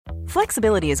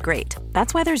Flexibility is great.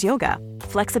 That's why there's yoga.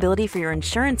 Flexibility for your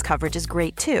insurance coverage is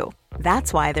great too.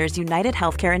 That's why there's United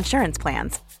Healthcare Insurance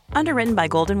Plans. Underwritten by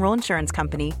Golden Rule Insurance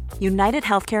Company, United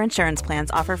Healthcare Insurance Plans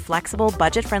offer flexible,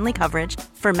 budget-friendly coverage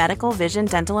for medical, vision,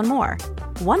 dental, and more.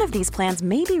 One of these plans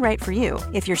may be right for you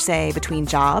if you're, say, between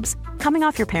jobs, coming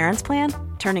off your parents' plan,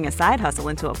 turning a side hustle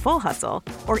into a full hustle,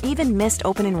 or even missed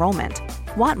open enrollment.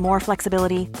 Want more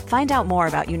flexibility? Find out more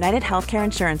about United Healthcare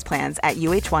Insurance Plans at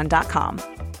uh1.com.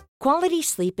 Quality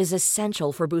sleep is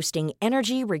essential for boosting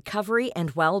energy, recovery,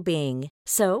 and well-being.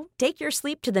 So, take your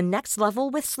sleep to the next level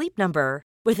with Sleep Number.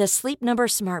 With a Sleep Number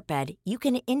smart bed, you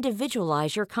can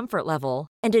individualize your comfort level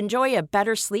and enjoy a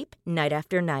better sleep night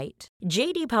after night.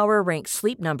 J.D. Power ranks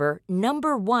Sleep Number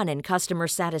number 1 in customer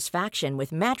satisfaction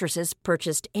with mattresses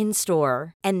purchased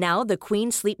in-store. And now the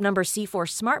Queen Sleep Number C4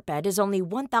 smart bed is only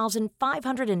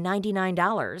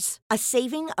 $1,599, a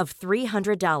saving of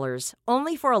 $300,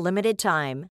 only for a limited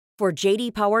time. For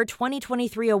JD Power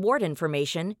 2023 award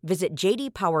information, visit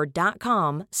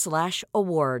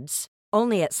jdpower.com/awards.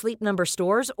 Only at Sleep Number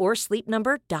stores or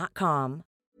sleepnumber.com.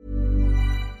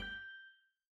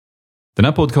 Den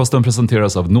här podcasten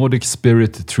presenteras av Nordic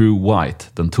Spirit True White,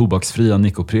 den tobaksfria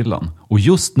nikoprillan. Och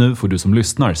just nu får du som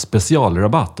lyssnar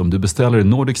specialrabatt om du beställer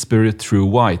Nordic Spirit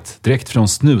True White direkt från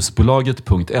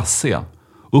snusbolaget.se.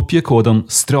 Uppge koden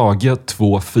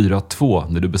STRAGE242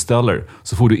 när du beställer,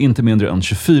 så får du inte mindre än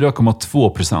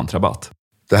 24,2% rabatt.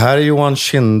 Det här är Johan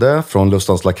Kinde från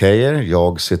Lustans Lakejer.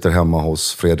 Jag sitter hemma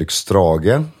hos Fredrik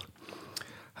Strage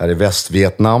här i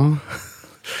Västvietnam.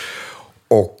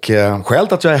 Och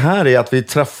skälet att jag är här är att vi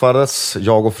träffades,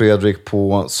 jag och Fredrik,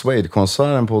 på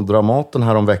Suede-konserten på Dramaten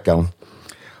här om veckan.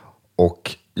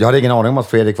 Och jag hade ingen aning om att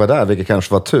Fredrik var där, vilket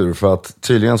kanske var tur. För att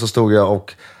tydligen så stod jag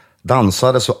och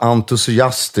dansade så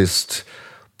entusiastiskt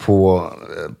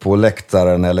på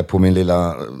läktaren eller på min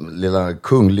lilla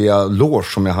kungliga loge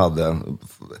som jag hade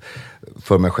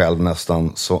för mig själv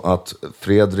nästan. Så att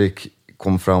Fredrik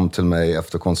kom fram till mig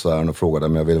efter konserten och frågade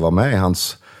om jag ville vara med i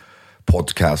hans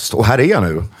podcast. Och här är jag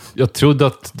nu. Jag trodde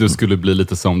att du skulle bli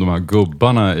lite som de här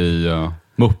gubbarna i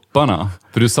Mupparna.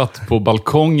 För du satt på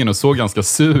balkongen och såg ganska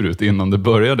sur ut innan det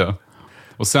började.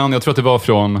 Och sen, jag tror att det var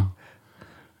från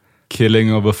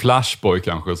Killing of a Flashboy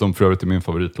kanske, som för övrigt är min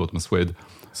favoritlåt med Suede,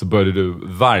 så började du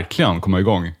verkligen komma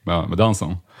igång med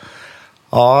dansen.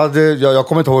 Ja, jag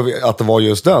kommer inte ihåg att det var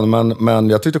just den, men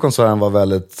jag tyckte konserten var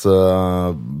väldigt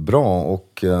bra.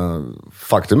 Och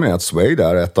faktum är att Suede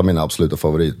är ett av mina absoluta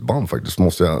favoritband faktiskt.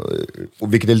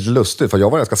 Vilket är lite lustigt, för jag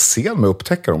var ganska sen med att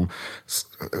upptäcka dem.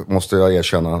 Måste jag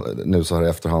erkänna nu så här i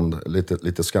efterhand,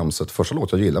 lite skamset. Första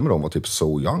låt jag gillade med dem var typ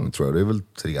So Young, tror jag. Det är väl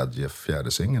 3:e,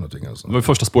 4:e singeln någonting. Alltså. Det var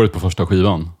första spåret på första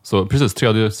skivan. Så precis,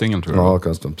 3:e singeln tror jag. Ja,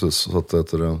 kanske precis.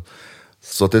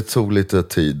 Så att det tog lite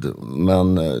tid.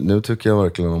 Men nu tycker jag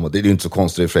verkligen om att det är ju inte så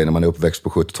konstigt i och för sig när man är uppväxt på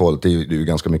 70-talet. Det är ju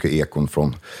ganska mycket ekon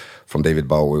från David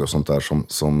Bowie och sånt där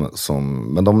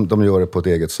men de gör det på ett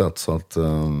eget sätt. Så att,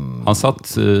 Han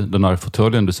satt i den här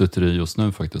fåtöljen du sitter i just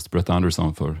nu faktiskt, Brett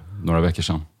Anderson, för några veckor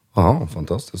sedan. Ja,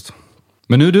 fantastiskt.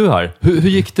 Men nu är du här. Hur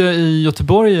gick det i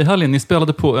Göteborg i helgen? Ni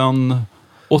spelade på en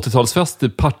 80-talsfest i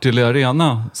Partille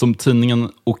Arena som tidningen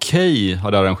Okej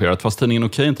hade arrangerat, fast tidningen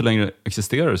Okej inte längre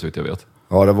existerar så vitt jag vet.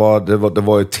 Ja, det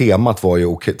var ju temat var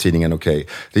ju tidningen Okej.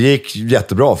 Det gick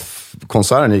jättebra.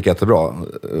 Konserten gick jättebra.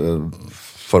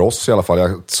 För oss i alla fall.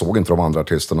 Jag såg inte de andra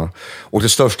artisterna. Och det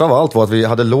största av allt var att vi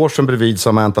hade logen bredvid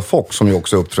Samantha Fox som ju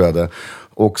också uppträdde.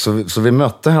 Och så vi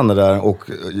mötte henne där och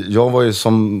jag var ju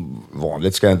som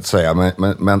vanligt ska jag inte säga,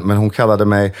 men hon kallade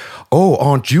mig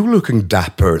aren't you looking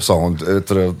dapper, sa hon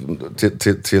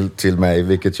till mig,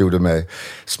 vilket gjorde mig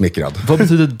smickrad. Vad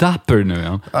betyder dapper nu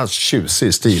igen? Ja,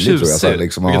 tjusig, stilig tror jag.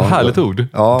 Liksom. Vilket härligt ord.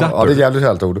 Ja, det är ett jävligt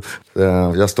härligt ord.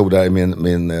 Jag stod där i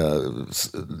min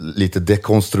lite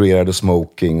dekonstruerade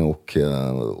smoking och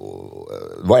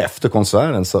var efter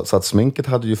konserten så att sminket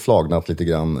hade ju flagnat lite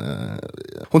grann.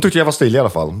 Hon tyckte jag var stilig i alla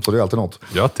fall, så det är alltid något.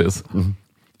 Grattis. Mm.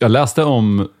 Jag läste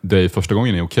om dig första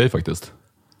gången i Okej faktiskt.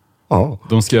 Ja.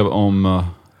 De skrev om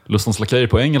Lustans Lakejer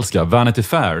på engelska, Vanity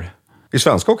Fair. I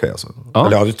svenska Okej alltså? Ja.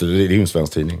 Eller ja, det är ju en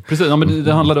svensk tidning. Precis, ja, men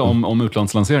det handlade om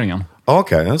utlandslanseringen.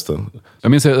 Okej, just det.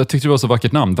 Jag tyckte det var så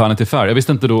vackert namn, Vanity Fair. Jag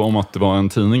visste inte då om att det var en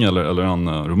tidning eller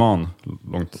en roman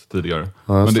långt tidigare.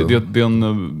 Ja, men det är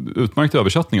en utmärkt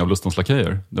översättning av Lustans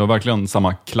Lakejer. Det har verkligen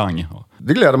samma klang.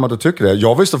 Det gläder mig att du tycker det.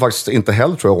 Jag visste faktiskt inte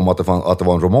heller tror jag om att det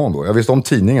var en roman då. Jag visste om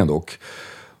tidningen dock.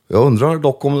 Jag undrar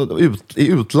dock om i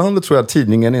utlandet tror jag att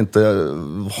tidningen inte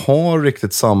har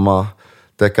riktigt samma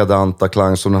dekadanta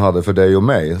klang som den hade för dig och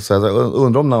mig. Så jag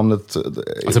undrar om namnet...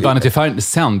 Alltså Vanity Fair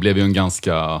sen blev ju en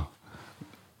ganska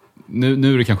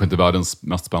Nu är det kanske inte världens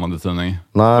mest spännande tidning.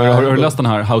 Nej. Har du läst den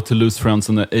här How to lose friends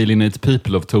and alienate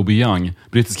people av Toby Young?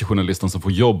 Brittiska journalisten som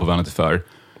får jobb på Vanity Fair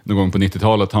någon gång på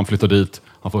 90-talet. Han flyttar dit,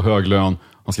 han får hög lön,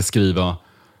 han ska skriva.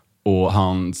 Och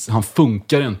han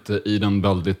funkar inte i den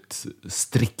väldigt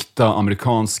strikta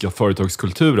amerikanska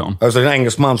företagskulturen. Alltså en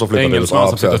engelsman som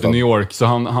flyttar till New York. Så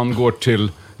han går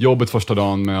till jobbet första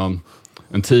dagen med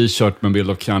en t-shirt med en bild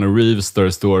av Keanu Reeves där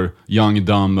det står Young,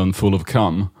 dumb and full of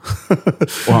cum.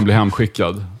 Och han blir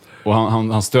hemskickad. Och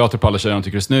han stöter på alla tjejer han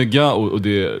tycker är snygga. Och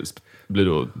det blir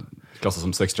då klassas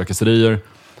som sextrakasserier.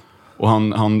 Och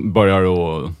han börjar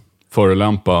att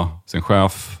förolämpa sin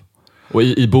chef. Och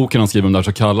i boken han skriver om där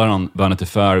så kallar han Vanity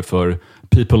Fair för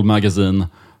People Magazine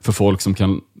för folk som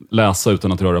kan läsa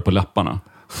utan att röra på läpparna.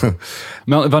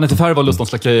 Men Vanity Fair var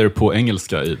Lustans Lakejer på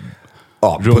engelska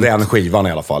på den skivan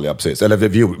i alla fall, ja precis. Eller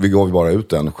vi gav ju bara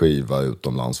ut en skiva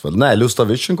utomlands. Nej,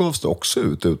 Lustavision gavs det också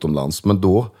ut utomlands. Men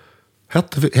då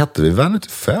hette vi Vanity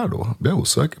Fair då? Det är jag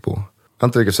osäker på. Jag är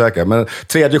inte riktigt säker. Men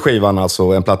tredje skivan, alltså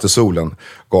En platt i solen,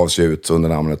 gavs ju ut under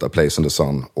namnet A Place in the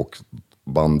Sun. Och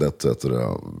bandet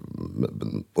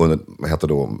hette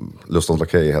då Lustans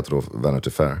Lakejer hette då Vanity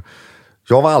Fair.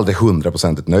 Jag var aldrig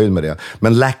 100% nöjd med det.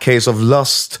 Men Lakeys of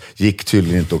Lust gick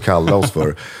tydligen inte att kalla oss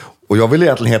för. Och jag ville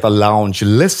egentligen heta Lounge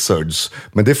Lizards.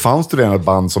 Men det fanns det redan ett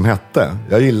band som hette.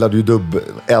 Jag gillade ju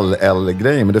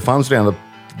LL-grejer. Men det fanns redan ett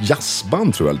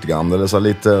jazzband tror jag lite grann. Eller så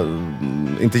lite,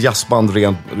 inte jazzband,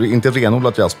 inte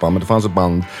renodlat jazzband. Men det fanns ett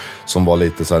band som var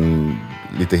lite, så här,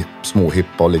 lite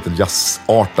småhippa och lite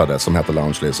jazzartade som hette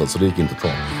Lounge Lizards. Så det gick inte att ta.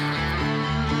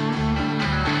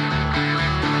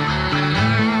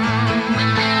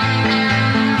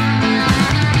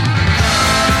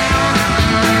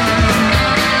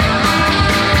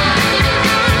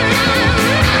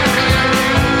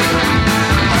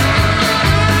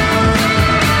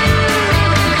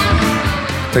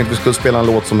 Jag tänkte vi skulle spela en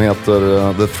låt som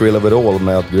heter The Thrill of It All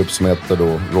med ett grupp som heter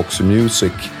då Roxy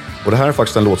Music. Och det här är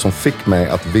faktiskt en låt som fick mig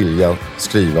att vilja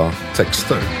skriva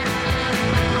texter.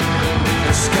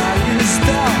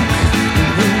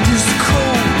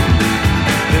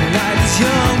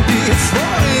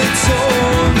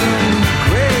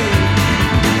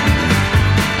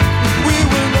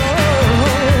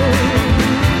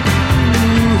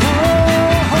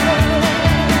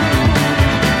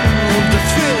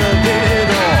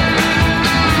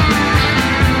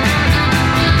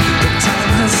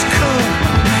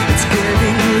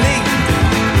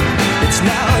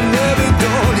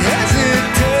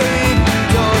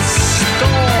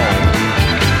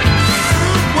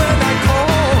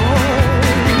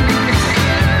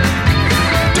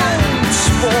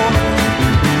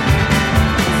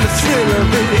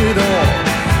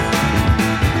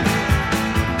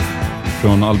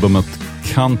 Från albumet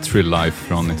Country Life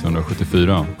från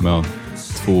 1974 med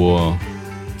två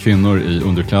kvinnor i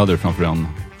underkläder framför en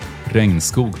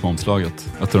regnskog på omslaget.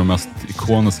 Ett av de mest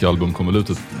ikoniska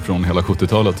albumkonvolutet från hela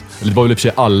 70-talet. Eller det var väl i och för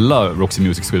sig alla Roxy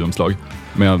Music skivomslag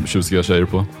med tjusiga tjejer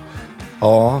på.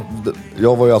 Ja,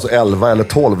 jag var ju alltså 11 eller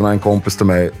 12 när en kompis till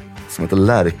mig som heter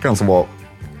Lärkan som var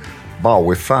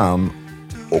Bowie-fan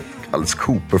och Alice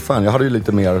Cooper-fan. Jag hade ju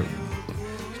lite mer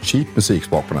cheap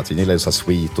musiksmak på den här tiden. Jag gillade så här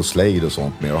Sweet och Slade och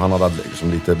sånt mer. Och han hade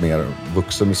liksom lite mer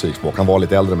vuxen musiksmak. Han var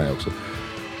lite äldre med också.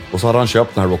 Och så hade han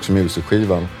köpt den här Roxy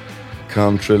Music-skivan.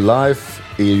 Country Life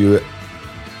är ju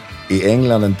i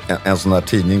England en sån här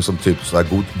tidning som typ så här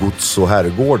gods och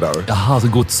herrgårdar. Jaha, så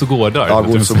gods och gårdar. Ja,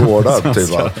 gods och gårdar typ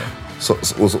va.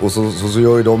 Så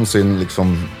gör ju de sin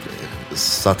liksom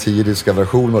satiriska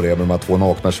version av det med de här två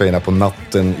nakna tjejerna på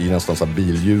natten i nästan så här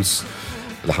billjus.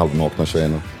 Eller halvnakna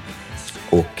tjejerna.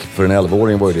 Och för en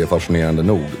 11-åring var ju det fascinerande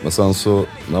nog. Men sen så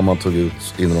när man tog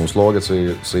ut inneromslaget så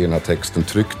är den här texten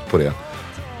tryckt på det.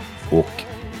 Och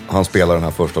han spelar den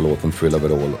här första låten Thrill of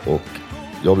It All. Och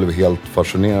jag blev helt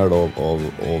fascinerad av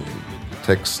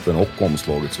texten och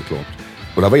omslaget såklart.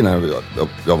 Och det var innan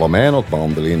jag var med i något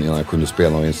band eller innan jag kunde spela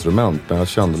något instrument. Men jag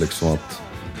kände liksom att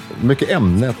mycket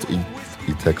ämnet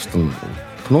i texten.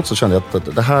 På något sätt kände jag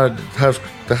att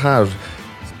det här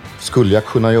skulle jag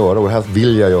kunna göra och det här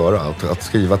vill jag göra. Att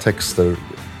skriva texter,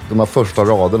 de här första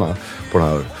raderna på den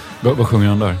här. Vad sjunger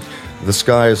han där? The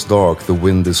sky is dark, the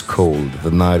wind is cold, the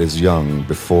night is young,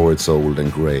 before it's old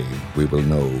and grey, we will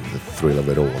know the thrill of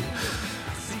it all.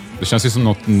 Det känns ju som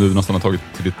något du nästan har tagit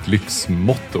till ditt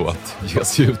livsmotto att ge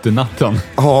sig ut i natten.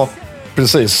 Ja,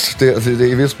 precis.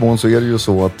 I viss mån så är det ju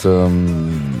så att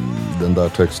den där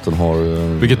texten har...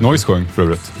 Vilket noise sjöng för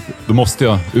övrigt. Då måste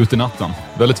jag ut i natten.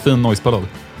 Väldigt fin noise-ballad.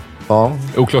 Ja.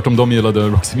 Oklart om de gillade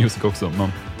Roxy Music också,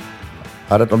 men...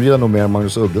 Ja, de gillar nog mer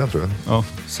Magnus Uggla, tror jag. Ja.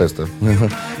 Sägs det.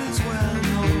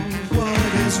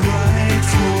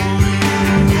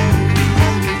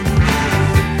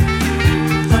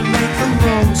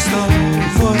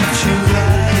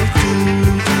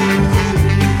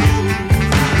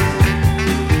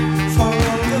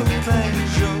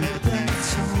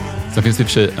 Sen finns det i och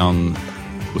för sig en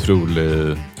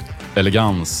otrolig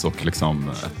elegans och liksom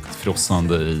ett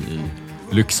frossande i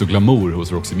lyx och glamour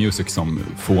hos Roxy Music som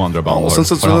få andra band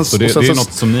har haft. Det är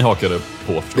något som ni hakade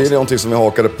på förstås. Det är någonting som vi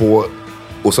hakade på.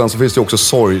 Och sen så finns det också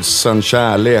sorgsen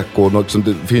kärlek. Och något som,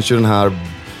 det finns ju den här...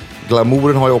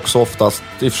 Glamouren har ju också oftast,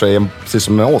 i och för sig, precis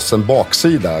som med oss, en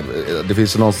baksida. Det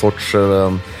finns ju någon sorts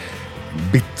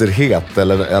bitterhet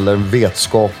eller en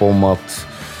vetskap om att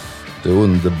det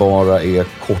underbara är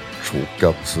kort och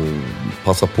att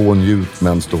passa på och njut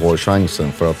medan du har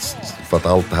chansen för att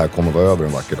allt det här kommer vara över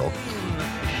en vacker dag.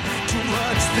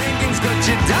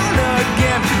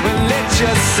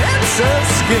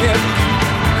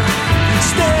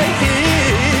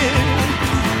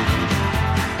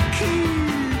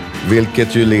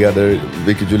 Vilket ju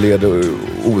leder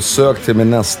osökt till min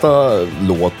nästa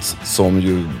låt som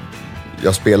ju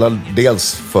jag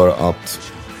dels för att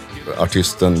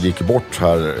artisten gick bort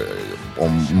här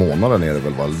om månaden är det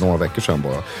väl, några veckor sedan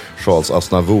bara. Charles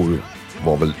Aznavour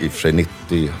var väl i och för sig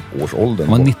 90-årsåldern.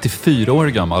 Han var 94 år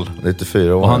gammal.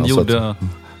 94 år. Och han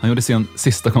gjorde sin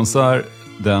sista konsert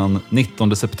den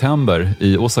 19 september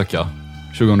i Osaka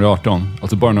 2018.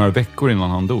 Alltså bara några veckor innan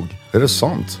han dog. Är det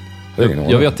sant?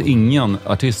 Jag vet ingen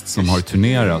artist som har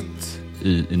turnerat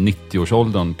i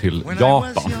 90-årsåldern till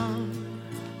Japan.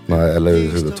 Nej, eller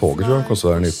överhuvudtaget gör en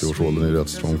konsert i 90-årsåldern är rätt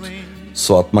strångt.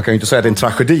 Så att man kan ju inte säga att det är en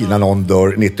tragedi när någon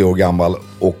dör 90 år gammal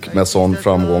och med sån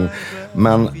framgång.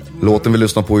 Men låten vi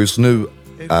lyssnar på just nu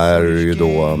är ju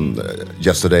då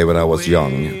Yesterday When I Was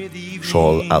Young,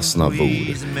 Charles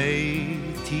Aznavour.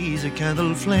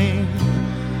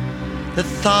 The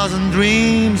thousand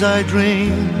dreams I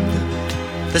dreamed,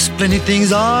 there's plenty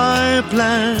things I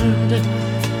planned.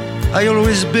 I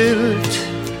always built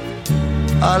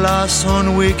alas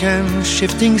on weekend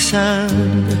shifting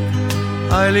sand.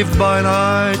 I lived by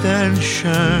night and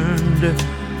shunned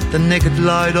the naked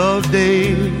light of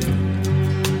day.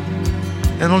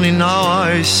 And only now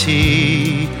I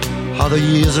see how the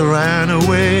years ran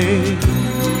away.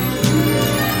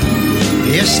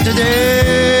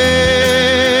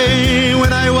 Yesterday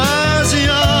when I was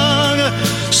young,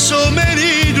 so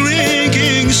many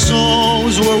drinking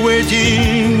songs were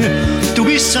waiting to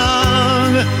be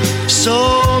sung.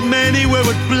 So many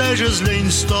wayward pleasures lay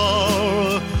in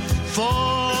store.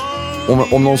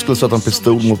 Om någon skulle sätta en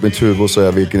pistol mot mitt huvud och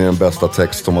säga vilken är den bästa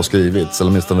text som har skrivits,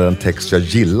 eller åtminstone den text jag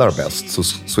gillar bäst,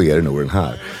 så är det nog den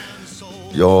här.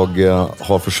 Jag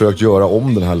har försökt göra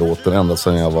om den här låten ända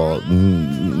sedan jag var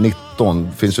 19.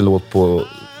 Det finns en låt på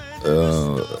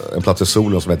en plats i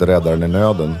solen som heter Räddaren i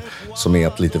nöden, som är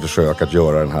ett litet försök att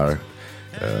göra den här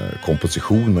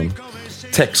kompositionen.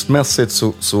 Textmässigt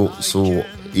så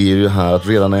är det här att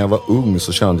redan när jag var ung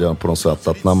så kände jag på något sätt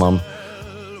att när man...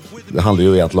 Det handlar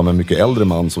ju egentligen om en mycket äldre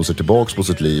man som ser tillbaks på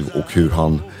sitt liv och hur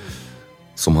han,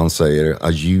 som han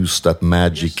säger, I used that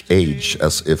magic age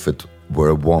as if it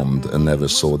were a wand and never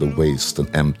saw the waste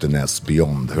and emptiness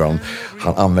beyond. Hur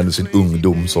han använder sin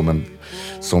ungdom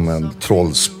som en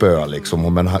trollspö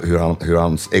liksom, men hur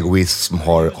hans egoism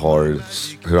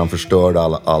hur han förstörde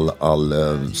all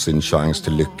sin chans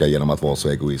till lycka genom att vara så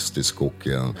egoistisk och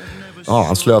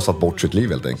han slösat bort sitt liv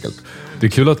helt enkelt. Det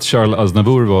är kul att Charles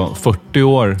Aznavour var 40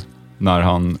 år när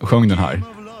han sjöng den här.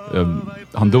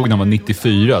 Han dog när han var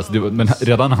 94, men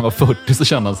redan när han var 40 så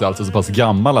kände han sig alltså så pass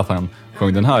gammal att han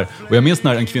sjöng den här. Och jag minns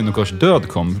när En kvinnokors död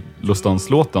kom,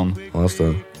 Lustanslåten. Ja, just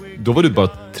det. Då var du bara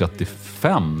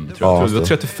 35, tror jag. Du var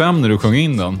 35 när du sjöng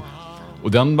in den.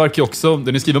 Och den verkar också,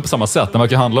 den är skriven på samma sätt. Den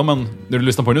verkar handla om när du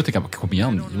lyssnar på den nu tänker jag, kom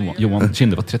igen, Johan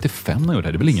Kinder var 35 när jag gjorde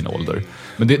det, det är väl ingen ålder.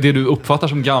 Men det du uppfattar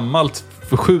som gammalt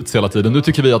förskjuts hela tiden. Nu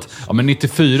tycker vi att men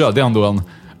 94, det är ändå en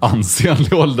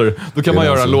ansenlig ålder. Då kan man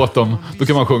göra en låt om, då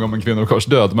kan man sjunga om en kvinnokors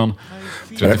död. Men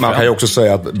 35. Man kan ju också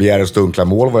säga att Begärens dunkla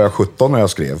mål var jag 17 när jag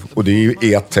skrev. Och det är ju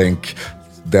tänk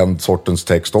den sortens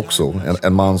text också.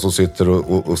 En man som sitter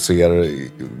och ser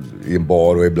i en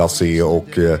bar och är blasé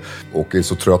och är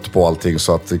så trött på allting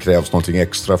så att det krävs någonting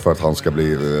extra för att han ska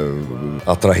bli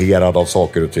attraherad av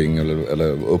saker och ting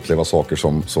eller uppleva saker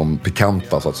som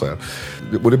pikanta så att säga.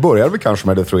 Och det började väl kanske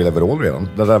med The Thrill of It All redan.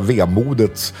 Det där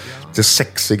vemodet, det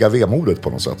sexiga vemodet på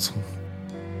något sätt.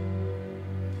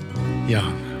 Ja.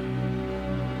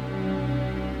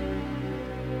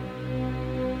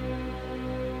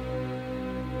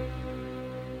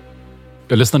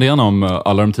 Jag lyssnade igenom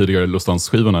alla de tidigare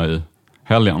Lustans-skivorna i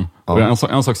helgen. Ja.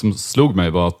 Och en sak som slog mig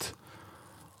var att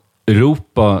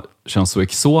Europa känns så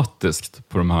exotiskt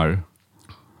på de här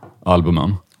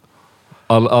albumen.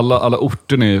 Alla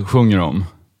orter ni sjunger om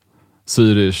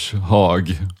Zürich,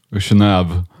 Haag,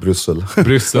 Genève, Bryssel.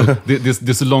 Det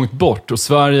är så långt bort och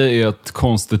Sverige är ett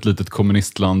konstigt litet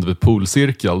kommunistland vid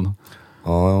polcirkeln.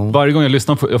 Ja. Varje gång jag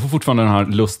lyssnar på, jag får fortfarande den här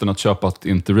lusten att köpa ett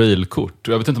Interrail-kort.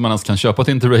 Jag vet inte om man ens kan köpa ett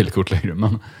Interrail-kort längre,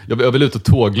 men jag vill ut och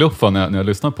tågluffa när jag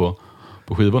lyssnar på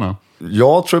skivorna.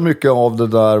 Jag tror mycket av det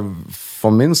där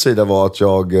från min sida var att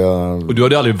jag... Och du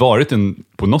hade aldrig varit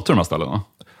på något av de här ställena?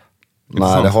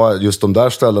 Nej, det har just de där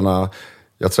ställena.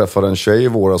 Jag träffade en tjej i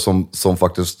våra som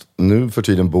faktiskt nu för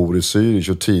tiden bor i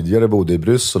Zürich och tidigare bodde i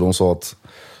Bryssel. Hon sa att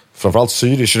framförallt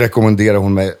Zürich rekommenderar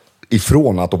hon mig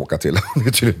ifrån att åka till.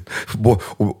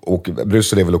 och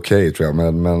Bryssel är väl okej, tror jag.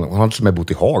 Men hon har inte med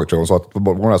bott i Haag, tror jag. Hon sa att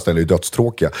många ställen är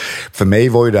dödstråkiga. För mig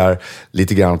var ju där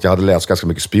lite grann att jag hade läst ganska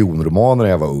mycket spionromaner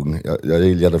när jag var ung. Jag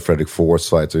gillade Frederick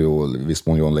Forsyth och viss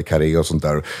mån John le Carré och sånt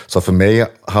där. Så för mig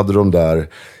hade de där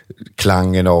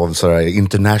klangen av sådär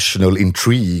international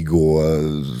intrigue och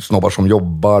snobbar som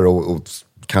jobbar och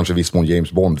kanske viss mån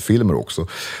James Bond-filmer också.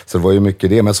 Så det var ju mycket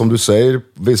det. Men som du säger,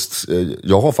 visst,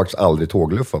 jag har faktiskt aldrig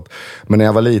tågluffat. Men när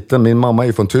jag var liten, min mamma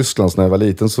är från Tyskland, så när jag var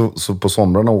liten så på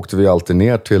somrarna åkte vi alltid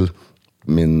ner till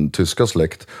min tyska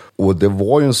släkt. Och det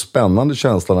var ju en spännande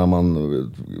känsla när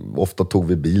man, ofta tog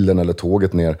vi bilen eller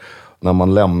tåget ner. När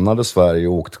man lämnade Sverige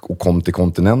och kom till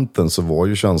kontinenten så var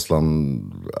ju känslan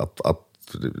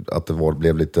att det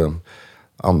blev lite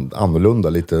annorlunda,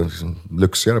 lite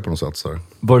lyxigare på något sätt. Så.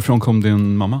 Varifrån kom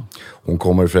din mamma? Hon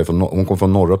kom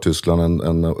från norra Tyskland,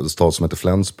 en stad som heter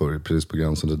Flensburg, precis på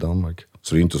gränsen till Danmark.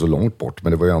 Så det är inte så långt bort,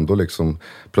 men det var ju ändå liksom,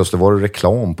 plötsligt var det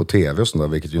reklam på tv och sånt där,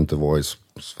 vilket ju inte var i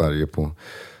Sverige på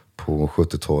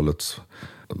 70-talet.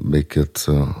 Vilket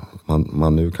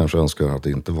man nu kanske önskar att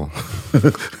det inte var.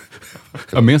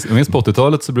 Jag minns på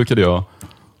 80-talet så brukade jag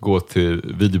gå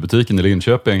till videobutiken i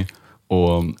Linköping,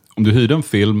 och om du hyrde en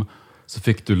film så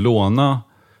fick du låna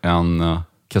en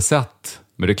kassett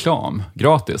med reklam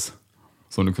gratis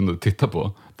som du kunde titta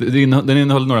på. Den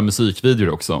innehöll några musikvideor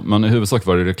också, men i huvudsak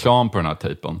var det reklam på den här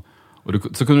tejpen. Och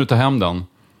så kunde du ta hem den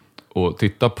och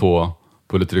titta på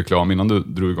lite reklam innan du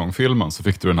drog igång filmen, så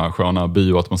fick du den här sköna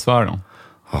bioatmosfären.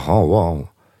 Jaha, wow.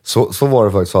 Så var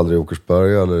det faktiskt aldrig i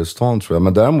Åkersberga eller i stan, tror jag.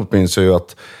 Men däremot minns jag ju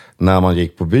att när man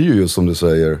gick på bio, som du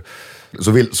säger,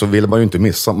 så ville man ju inte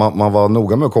missa. Man var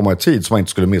noga med att komma i tid så man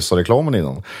inte skulle missa reklamen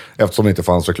innan. Eftersom det inte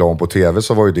fanns reklam på tv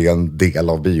så var ju det en del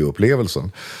av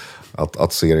bioupplevelsen.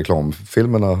 Att se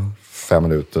reklamfilmerna 5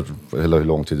 minuter, eller hur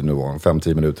lång tid det nu var,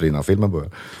 5-10 minuter innan filmen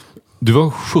började. Du var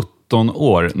 17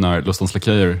 år när Lustans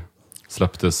Lakejer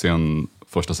släppte sin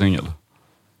första singel.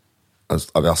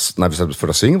 När vi släppte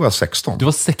första singeln var jag 16. Du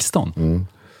var 16? Mm.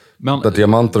 Men,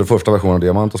 den första versionen av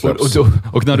Diamanter släpps.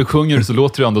 Och när du sjunger så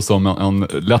låter du ändå som en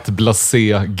lätt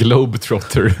blasé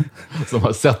globetrotter som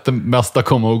har sett det mesta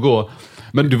komma och gå.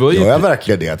 Men du var ju... Ja, jag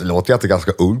verkligen det. Det låter inte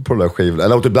ganska ung på den där skivan. Jag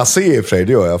låter blasé i och för sig,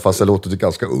 det gör jag. Fast jag låter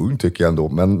ganska ung, tycker jag ändå.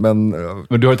 Men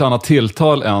du har ett annat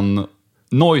tilltal än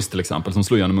Noise till exempel, som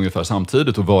slog igenom ungefär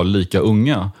samtidigt och var lika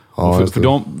unga. Ja,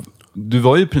 för du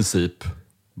var ju i princip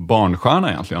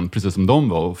barnstjärna egentligen, precis som de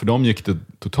var. Och för dem gick det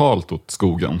totalt åt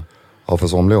skogen. Ja, för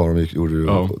somliga av dem gjorde det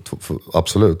ju,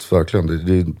 absolut, verkligen.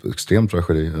 Det är en extrem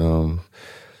tragedi.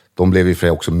 De blev ju för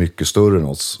sig också mycket större än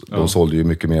oss. De sålde ju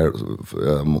mycket mer,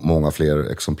 många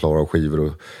fler exemplar av skivor.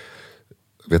 Och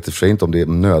jag vet i och för sig inte om det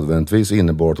nödvändigtvis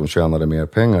innebar att de tjänade mer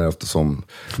pengar, eftersom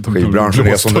skivbranschen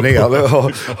är som den är.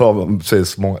 Ja,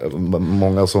 precis.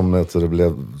 Många som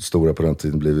blev stora på den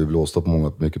tiden blev ju blåsta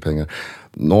på mycket pengar.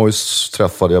 Noise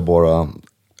träffade jag bara...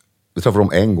 Vi träffade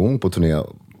dem en gång på turné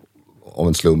av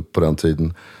en slump på den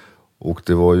tiden. Och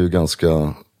det var ju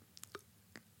ganska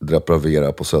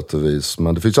depraverat på sätt och vis.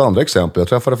 Men det finns ju andra exempel. Jag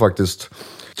träffade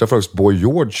faktiskt Boy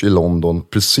George i London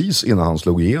precis innan han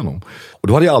slog igenom. Och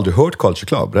då hade jag aldrig hört Culture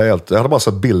Club. Jag hade bara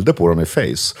sett bilder på dem i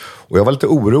Face. Och jag var lite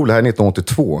orolig, här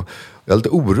 1982. Jag var lite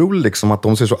orolig liksom att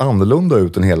de ser så annorlunda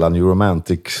ut än hela New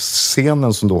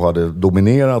Romantic-scenen som då hade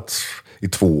dominerat i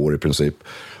 2 år i princip.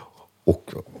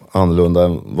 Och annorlunda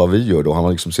än vad vi gör då. Han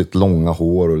har liksom sitt långa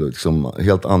hår och liksom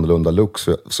helt annorlunda look.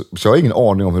 Så jag har ingen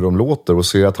aning om hur de låter och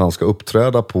ser att han ska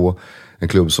uppträda på en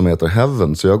klubb som heter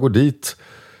Heaven. Så jag går dit,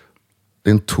 det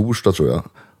är en torsdag tror jag,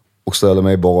 och ställer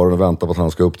mig i baren och väntar på att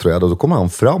han ska uppträda. Och då kommer han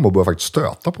fram och börjar faktiskt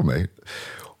stöta på mig.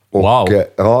 Och, wow!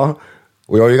 Ja,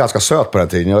 och jag är ju ganska söt på den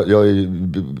tiden. Jag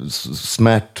är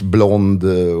smärt blond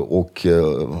och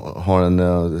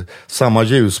har samma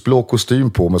ljusblå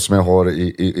kostym på mig som jag har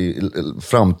i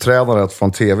framträdandet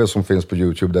från tv som finns på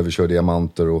YouTube, där vi kör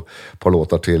Diamanter och ett par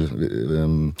låtar till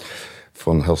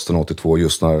från hösten 82,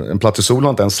 just när en platt i sol har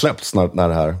inte ens släppts när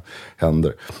det här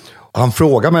händer. Han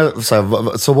frågar mig så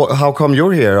här, so how come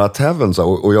you're here at Heaven?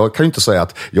 Och jag kan ju inte säga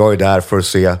att jag är där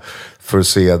för att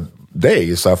se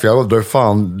dig, så här, för jag undrar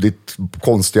fan ditt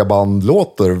konstiga band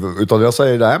låter. Utan jag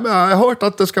säger, nej men jag har hört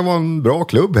att det ska vara en bra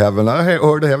klubb, Heaven. I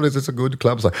heard Heaven is a good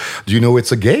club. Så här, do you know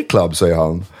it's a gay club, säger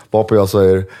han. Varpå jag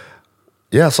säger,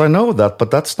 yes I know that,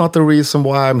 but that's not the reason why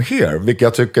I'm here. Vilket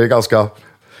jag tycker är ganska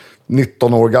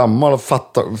 19 år gammal och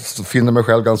finner mig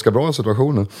själv ganska bra i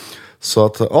situationen. Så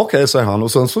att, okej, säger han.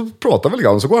 Och sen så pratar vi lite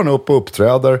grann. Så går han upp och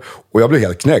uppträder. Och jag blir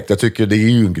helt knäckt. Jag tycker det är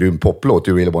ju en grym poplåt.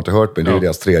 You really want to hurt me. Det är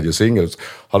deras 3:e singel.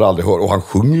 Hade aldrig hört. Och han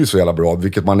sjunger ju så jävla bra.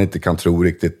 Vilket man inte kan tro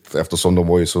riktigt. Eftersom de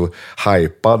var ju så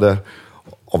hypade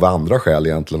av andra skäl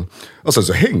egentligen. Och sen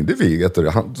så hängde vi.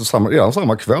 Redan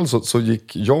samma kväll så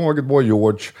gick jag, Boy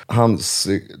George, hans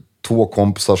 2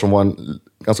 kompisar som var en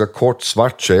ganska kort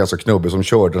svart tjej, alltså knubbig, som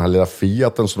körde den här lilla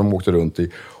Fiaten som de åkte runt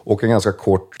i. Och en ganska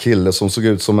kort kille som såg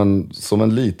ut som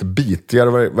en lite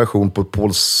bitigare version på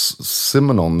Paul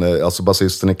Simonon, alltså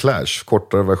basisten i Clash.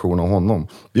 Kortare version av honom.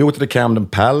 Vi åkte till Camden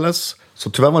Palace. Så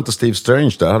tyvärr var inte Steve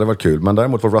Strange där, hade varit kul. Men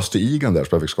däremot var Rusty Egan där, så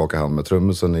jag fick skaka hand med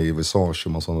trummisen i Visage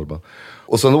och sånt.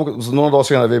 Och sen några dagar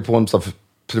senare är vi på en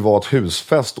privat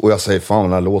husfest och jag säger, fan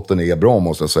den här låten är bra,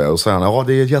 måste jag säga. Och så säger han, ja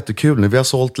det är jättekul nu, vi har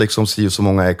sålt liksom så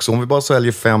många ex, om vi bara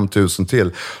säljer 5000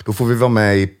 till, då får vi vara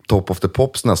med i Top of the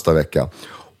Pops nästa vecka.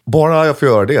 Bara jag får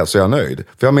göra det så är jag nöjd.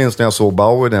 För jag minns när jag såg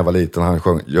Bowie när jag var liten,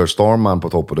 han gör Starman på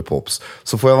Top of the Pops,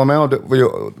 så får jag vara med och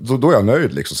då är jag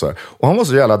nöjd liksom så här. Och han var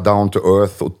så jävla down to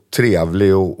earth och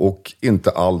trevlig och inte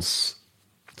alls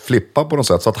flippa på något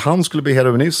sätt. Så att han skulle bli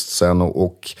heroinist sen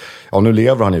och nu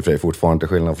lever han i och för sig fortfarande,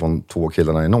 till skillnad från 2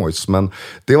 killarna i Noise. Men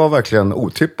det var verkligen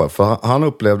otippat, för han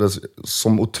upplevdes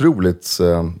som otroligt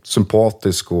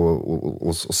sympatisk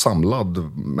och samlad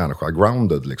människa,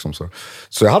 grounded liksom.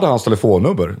 Så jag hade hans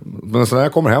telefonnummer. Men sen när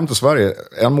jag kommer hem till Sverige,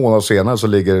 en månad senare, så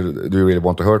ligger Do You Really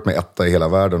Want to Hurt Me 1 i hela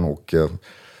världen och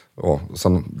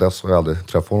sen dess har jag aldrig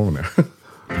träffat honom mer.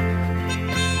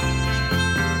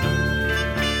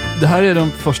 Det här är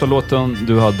den första låten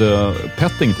du hade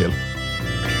petting till.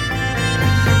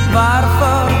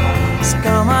 Varför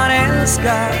ska man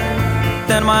älska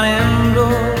den man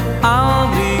ändå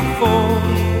aldrig får?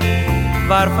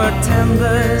 Varför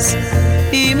tändes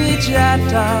i mitt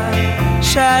hjärta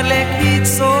kärlek vid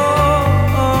så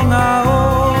unga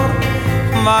år?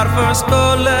 Varför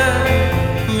skulle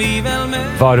vi väl med...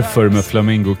 Varför med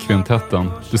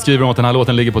Flamingo-kvintetten? Du skriver om att den här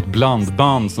låten ligger på ett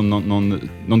blandband som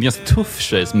någon ganska tuff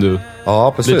tjej som du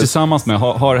blir tillsammans med,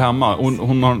 har hemma.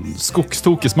 Hon har en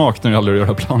skogstokig smak när det gäller att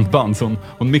göra blandband. Så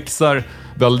hon mixar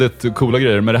väldigt coola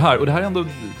grejer med det här. Och det här är ändå...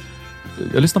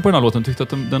 Jag lyssnade på den här låten och tyckte att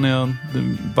den är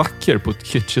vacker på ett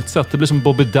kitschigt sätt. Det blir som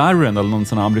Bobby Darin eller någon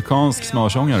sån här amerikansk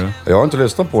smörsångare. Jag har inte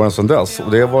lyssnat på den sedan dess.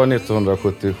 Och det var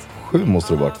 1977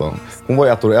 måste det varit, va? Hon var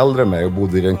 1 år äldre än mig och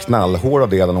bodde i den knallhårda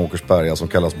delen av Åkersberga som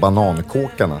kallas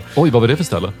Banankåkarna. Oj, vad var det för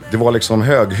ställe? Det var liksom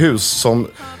höghus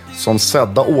som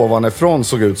sedda ovanifrån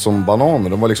såg ut som bananer.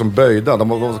 De var liksom böjda, de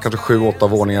var kanske 7-8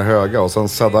 våningar höga. Och sen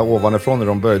sedda ovanifrån är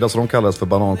de böjda, så de kallades för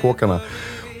Banankåkarna.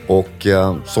 Och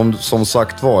som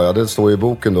sagt var, det står i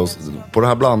boken då, på det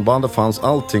här blandbandet fanns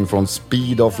allting från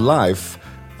Speed of Life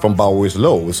från Bowie's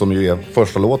Low, som ju är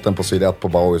första låten på sida 1 på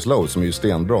Bowie's Low, som är ju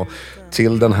stenbra,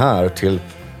 till den här, till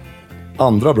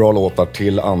andra bra låtar,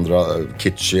 till andra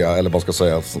kitschiga, eller vad ska jag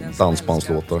säga,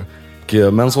 dansbandslåtar.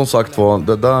 Men som sagt var,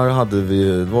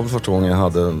 det var första gången jag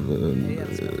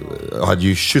hade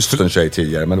ju kysst en tjej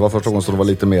tidigare, men det var första gången som det var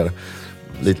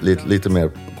lite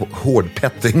mer hård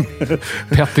petting.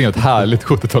 Petting är ett härligt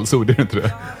 70-talsord, är det inte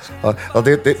det? Ja,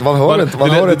 man hör inte. Det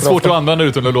är svårt att använda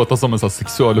utan att låta som en sån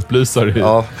sexualupplysare.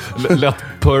 Ja. Lätt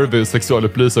pervy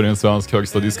sexualupplysare i en svensk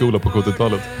högstadieskola på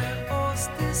 70-talet.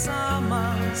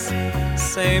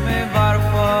 Säg mig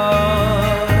varför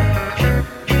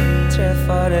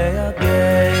träffade jag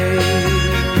dig?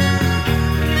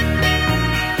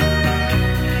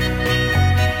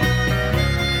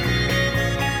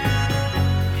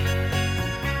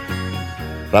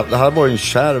 Det här var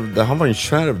en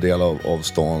kärv del av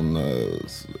stan,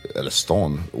 eller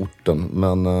orten,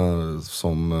 men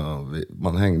som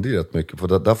man hängde ju rätt mycket på.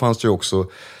 Där fanns det ju också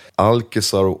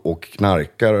alkisar och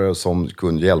knarkare som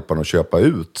kunde hjälpa en att köpa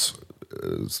ut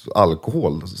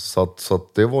alkohol. Så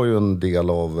att det var ju en del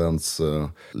av ens...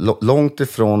 långt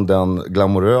ifrån den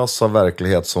glamorösa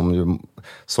verklighet som ju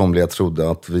somliga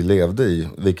trodde att vi levde i.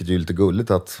 Vilket är ju lite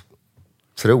gulligt att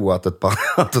tro att en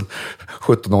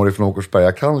 17-årig från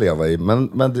Åkersberga kan leva i. Men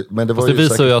det var fast det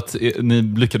visar ju att ni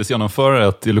lyckades genomföra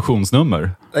ett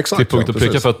illusionsnummer. Exakt, till punkt och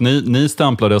pricka, för att ni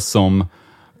stämplades som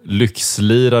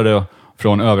lyxlirare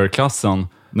från överklassen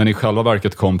när ni själva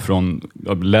verket kom från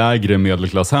lägre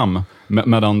medelklasshem.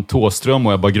 Medan Thåström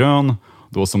och Ebba Grön,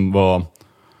 då som var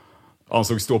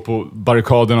ansågs stå på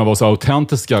barrikaderna och var så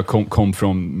autentiska kom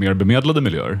från mer bemedlade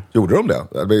miljöer. Gjorde de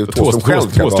det?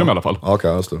 Thåström i alla fall.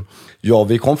 Okay, just det. Ja,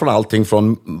 vi kom från allting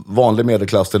från vanlig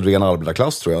medelklass till ren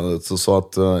arbetarklass tror jag. Så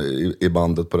att, i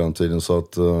bandet på den tiden. Så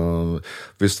att,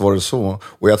 visst var det så.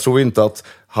 Och jag tror inte att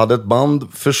hade ett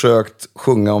band försökt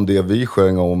sjunga om det vi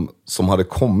sjöng om som hade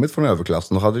kommit från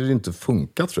överklassen, då hade det inte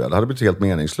funkat tror jag. Det hade blivit helt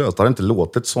meningslöst. Det hade inte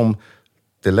låtit som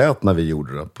det lät när vi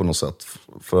gjorde det på något sätt.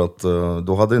 För att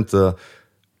då hade inte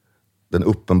den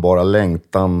uppenbara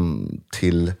längtan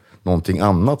till någonting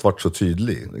annat varit så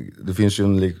tydlig. Det finns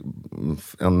ju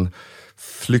en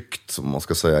flykt, om man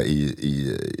ska säga,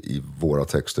 i våra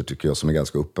texter tycker jag som är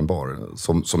ganska uppenbar.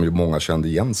 Som ju många kände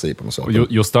igen sig på något sätt. Och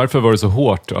just därför var det så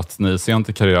hårt att ni sent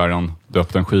i karriären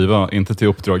döpte en skiva, inte till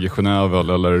Uppdrag i Genève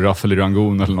eller Raffel i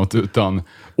Rangoon eller något, utan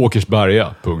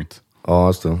Åkersberga, punkt. Ja,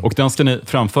 just det. Och den ska ni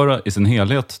framföra i sin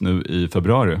helhet nu i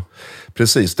februari.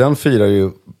 Precis, den firar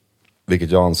ju,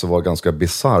 vilket jag anser var ganska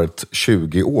bizarrt,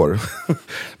 20 år.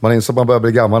 Man inser att man börjar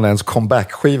bli gammal när ens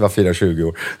comeback-skiva firar 20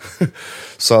 år.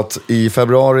 Så att i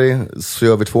februari så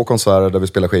gör vi 2 konserter där vi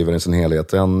spelar skivan i sin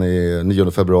helhet. En i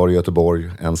 9 februari i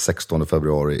Göteborg, en 16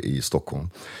 februari i Stockholm.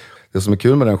 Det som är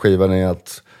kul med den skivan är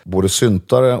att både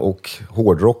syntare och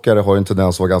hårdrockare har en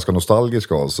tendens att vara ganska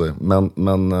nostalgiska av sig.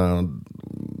 Men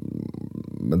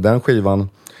den skivan,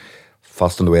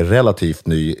 fast den då är relativt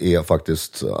ny, är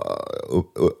faktiskt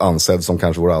ansedd som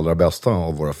kanske vår allra bästa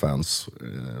av våra fans.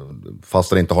 Fast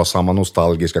den inte har samma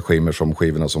nostalgiska skimmer som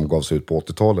skivorna som gavs ut på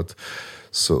 80-talet,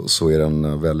 så är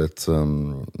den väldigt,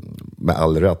 med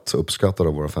all rätt, uppskattad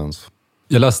av våra fans.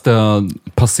 Jag läste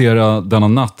Passera denna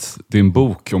natt, din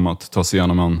bok om att ta sig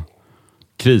igenom en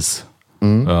kris.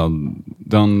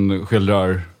 Den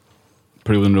skildrar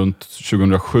perioden runt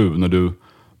 2007 när du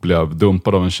blev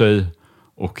dumpad av en tjej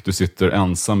och du sitter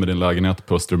ensam i din lägenhet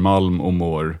på Östermalm och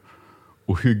mår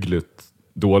ohyggligt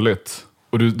dåligt.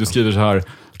 Och du skriver så här: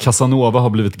 Casanova har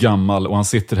blivit gammal och han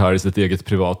sitter här i sitt eget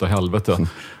privata helvete.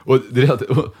 Och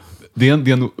det är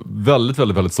en väldigt,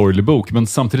 väldigt, väldigt sorglig bok, men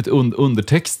samtidigt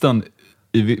undertexten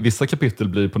i vissa kapitel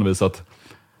blir på något vis att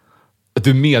du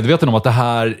är medveten om att det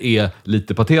här är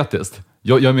lite patetiskt.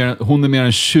 Hon är mer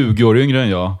än 20 år yngre än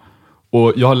jag,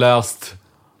 och jag har läst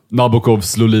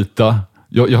Nabokovs Lolita.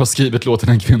 Jag har skrivit låten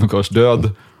En kvinnokars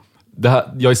död.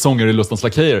 Jag är sångare i Lustans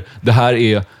Lakejer. Det här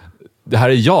är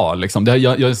jag liksom.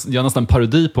 Jag är nästan en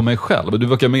parodi på mig själv. Du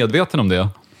verkar medveten om det.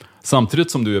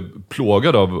 Samtidigt som du är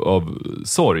plågad av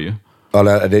sorg. Ja,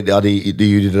 det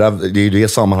är ju det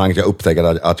sammanhanget jag upptäcker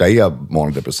att jag är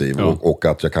manodepressiv, ja. och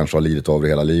att jag kanske har lidit av det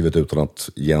hela livet utan att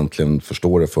egentligen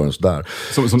förstå det förrän där.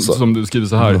 Som du skriver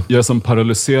så här: jag är som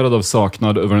paralyserad av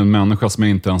saknad över en människa som jag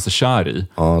inte ens är kär i.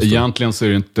 Ja, egentligen så är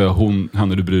det inte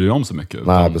henne du bryr dig om så mycket.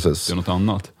 Nej, precis. Det är något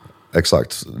annat.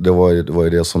 Exakt, det var ju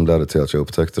det som ledde till att jag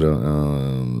upptäckte det,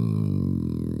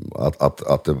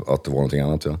 att det var någonting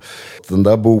annat. Ja. Den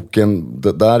där boken,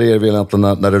 där är det väl egentligen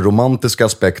när det romantiska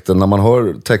aspekten, när man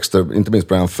hör texter, inte minst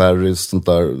Brian Ferry sånt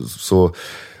där, så,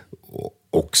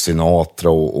 och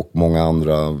Sinatra och många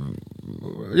andra,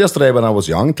 Yesterday When I Was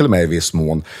Young till och med i viss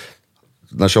mån.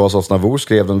 När Charles Aznavour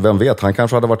skrev den, vem vet, han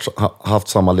kanske hade haft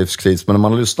samma livskris, men när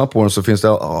man lyssnar på den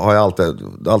så har jag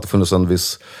alltid funnits en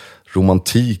viss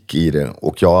romantik i det,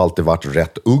 och jag har alltid varit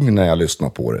rätt ung när jag lyssnar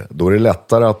på det. Då är det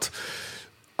lättare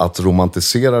att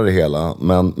romantisera det hela,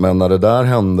 men när det där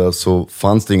hände så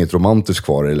fanns det inget romantiskt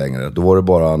kvar i det längre. Då var det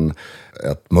bara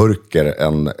ett mörker,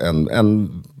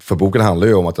 för boken handlar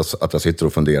ju om att jag sitter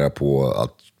och funderar på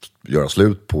att göra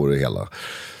slut på det hela.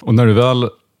 Och när du väl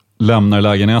lämnar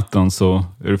lägenheten så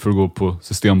är det för att gå på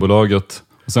Systembolaget.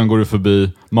 Och sen går du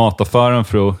förbi mataffären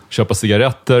för att köpa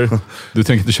cigaretter. Du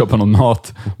tänker inte köpa någon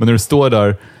mat. Men när du står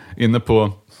där inne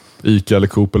på Ica eller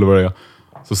Coop eller vad det är,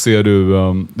 så ser du,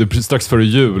 det är strax före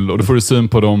jul, och då får du syn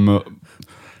på de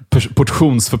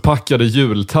portionsförpackade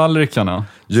jultallrikarna.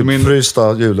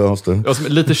 Frysta julönster. Ja,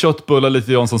 lite köttbullar,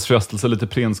 lite Janssons frestelse, lite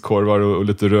prinskorvar och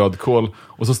lite rödkål.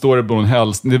 Och så står det på det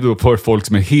är för folk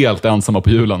som är helt ensamma på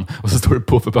julen. Och så står det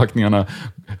på förpackningarna: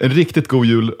 en riktigt god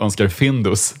jul önskar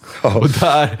Findus. Ja. Och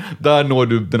där når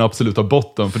du den absoluta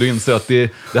botten, för du inser att det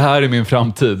här är min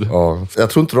framtid. Ja, jag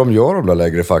tror inte de gör dem där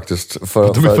längre faktiskt.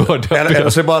 Jag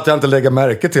ser bara att jag inte lägger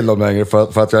märke till dem längre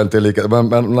för att jag inte är lika.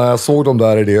 Men när jag såg dem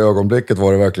där i det ögonblicket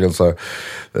var det verkligen så här,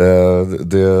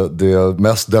 det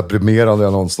mest deprimerande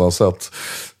jag någonsin har sett.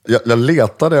 Jag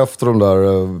letade efter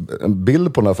en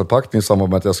bild på den här förpackningen i samband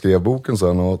med att jag skrev boken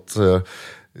sen, och att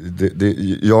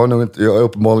jag är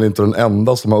uppenbarligen inte den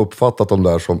enda som har uppfattat dem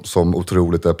där som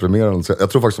otroligt deprimerande. Så jag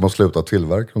tror faktiskt att de har slutat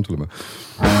tillverka dem till och med.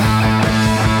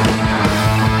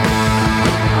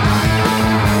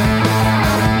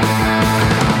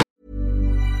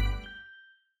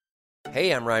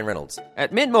 Hey, I'm Ryan Reynolds.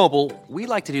 At Mint Mobile, we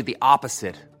like to do the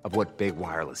opposite of what Big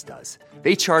Wireless does.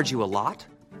 They charge you a lot,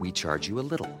 we charge you a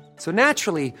little. So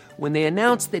naturally, when they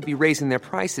announced they'd be raising their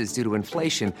prices due to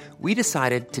inflation, we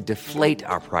decided to deflate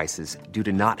our prices due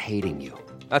to not hating you.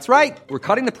 That's right. We're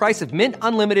cutting the price of Mint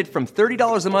Unlimited from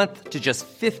 $30 a month to just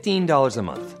 $15 a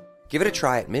month. Give it a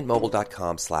try at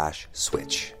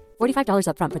mintmobile.com/switch. $45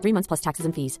 up front for 3 months plus taxes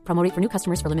and fees. Promo rate for new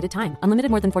customers for limited time.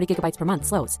 Unlimited more than 40 gigabytes per month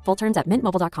slows. Full terms at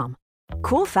mintmobile.com.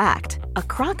 Cool fact, a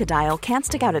crocodile can't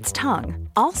stick out its tongue.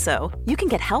 Also, you can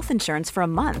get health insurance for a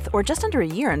month or just under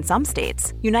a year in some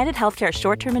states. United Healthcare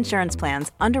short-term insurance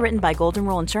plans, underwritten by Golden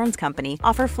Rule Insurance Company,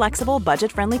 offer flexible,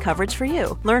 budget-friendly coverage for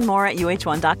you. Learn more at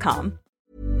uh1.com.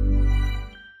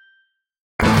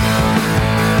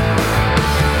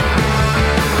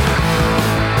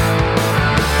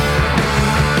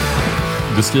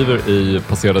 Du skriver i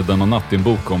Passerade denna natt din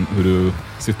bok om hur du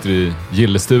sitter i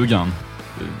gillestugan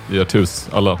i ert hus.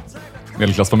 Alla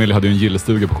medelklassfamiljer hade ju en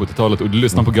gillestuga på 70-talet och du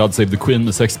lyssnar på God Save the Queen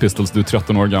med Sex Pistols, du är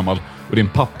 13 år gammal och din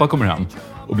pappa kommer hem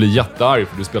och blir jättearg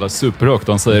för du spelar superhögt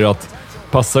och han säger att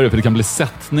passar det för det kan bli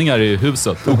sättningar i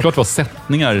huset. Oklart vad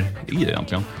sättningar är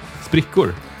egentligen.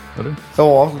 Sprickor, eller?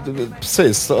 Ja,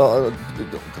 precis.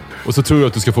 Och så tror du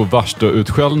att du ska få värsta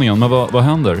utskällningen, men vad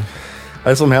händer?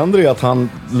 Det som händer är att han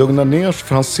lugnar ner sig,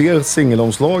 för han ser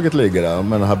singelomslaget ligga där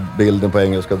med den här bilden på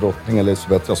engelska drottningen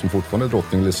Elisabeth, som fortfarande är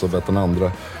drottning Elisabeth II,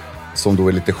 som då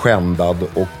är lite skändad,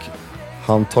 och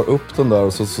han tar upp den där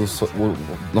och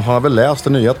och han har väl läst i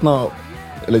nyheterna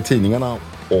eller i tidningarna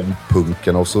om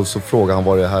punken och så frågar han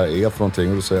vad det här är för någonting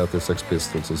och då säger att det är Sex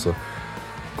Pistols och så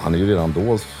han är ju redan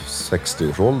då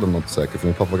 60-årsåldern, något säkert, för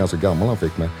min pappa var ganska gammal han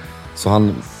fick mig, så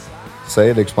han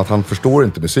säger liksom att han förstår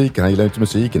inte musiken. Han gillar inte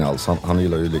musiken alls. Han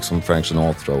gillar ju liksom Frank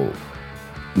Sinatra och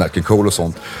Nat King Cole och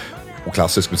sånt. Och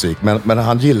klassisk musik. Men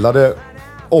han gillade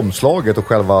omslaget och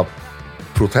själva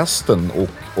protesten.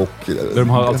 De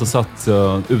har alltså satt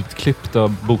utklippta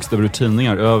bokstäver ur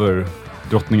tidningar över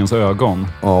drottningens ögon.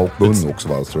 Ja, och munnen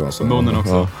också, tror jag. Munnen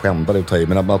också. Ja, skämdade ut i.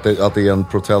 Men att det är en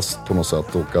protest på något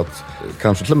sätt. Och att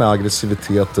kanske till och med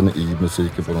aggressiviteten i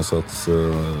musiken på något sätt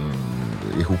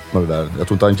ihop med det där. Jag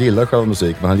tror inte han gillar själva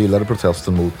musik, men han gillade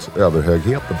protesten mot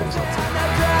överhögheten på något sätt.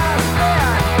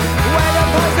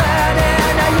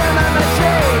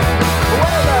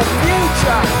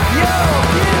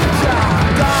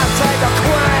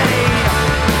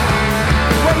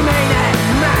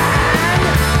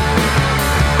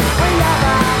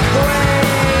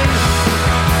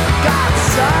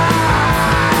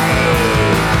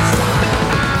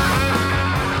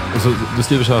 Så du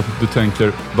skriver så här att du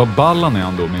tänker, vad ballan är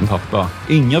ändå min pappa.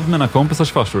 Inga av mina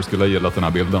kompisars farsor skulle ha gillat den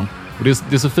här bilden. Och det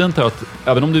är så fint här att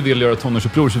även om du vill göra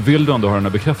tonårsuppror så vill du ändå ha den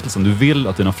här bekräftelsen. Du vill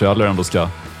att dina föräldrar ändå ska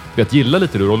gilla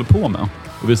lite det du håller på med.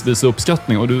 Och visa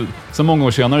uppskattning. Och du, så många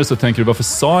år senare så tänker du, varför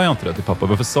sa jag inte det till pappa?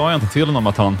 Varför sa jag inte till honom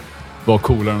att han var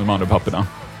coolare än de andra papporna?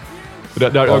 Och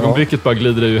det här ögonblicket bara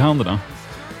glider dig i händerna.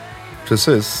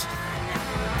 Precis.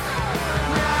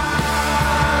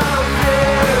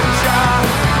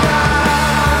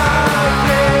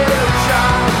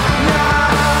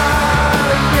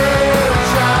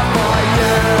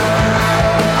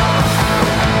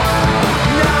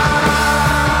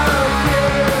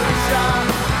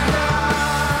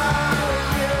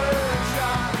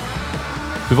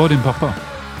 Hur var din pappa?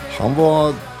 Han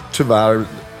var tyvärr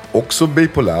också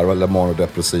bipolär eller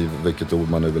manodepressiv, vilket ord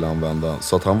man nu vill använda.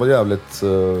 Så att han var jävligt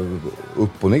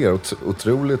upp och ner.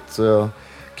 Otroligt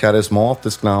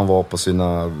karismatisk när han var på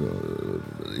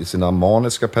i sina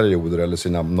maniska perioder eller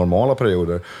sina normala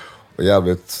perioder. Och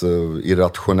jävligt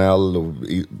irrationell och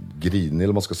grinig,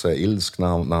 eller man ska säga, ilsk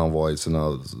när han var i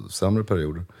sina sämre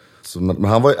perioder. Men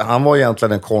han var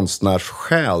egentligen en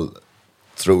konstnärssjäl,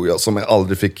 tror jag, som jag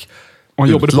aldrig fick... Han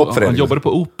jobbade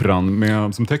på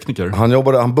operan som tekniker.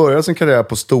 Han började sin karriär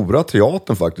på Stora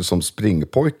Teatern faktiskt som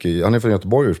springpojke. Han är från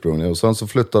Göteborg ursprungligen. Och sen så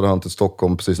flyttade han till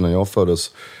Stockholm precis när jag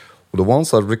föddes. Och då var han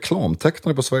så här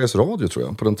reklamtecknare på Sveriges Radio, tror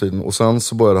jag, på den tiden. Och sen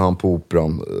så började han på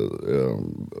operan.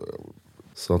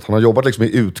 Så att han har jobbat liksom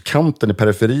i utkanten, i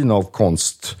periferin av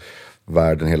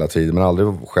konstvärlden hela tiden. Men aldrig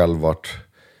själv varit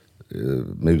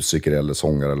musiker eller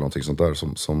sångare eller någonting sånt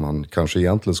där som han kanske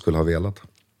egentligen skulle ha velat.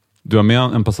 Du har med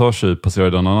en passage i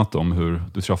Passerade denna natt om hur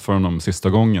du träffar honom sista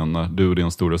gången när du och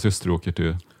din stora syster åker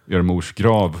till er mors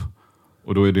grav.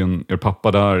 Och då är er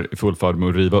pappa där i full färd med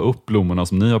att riva upp blommorna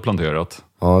som ni har planterat.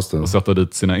 Ja, just det. Och sätta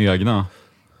dit sina egna.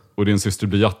 Och din syster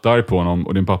blir jättearg på honom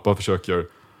och din pappa försöker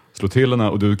slå till henne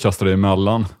och du kastar dig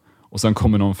emellan. Och sen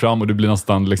kommer någon fram och det blir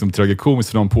nästan liksom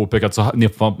tragikomiskt för någon påpekar att så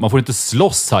här, man får inte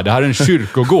slåss här. Det här är en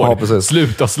kyrkogård. Ja, precis.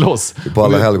 Sluta slåss. På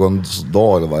alla helgons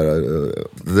dag eller vad är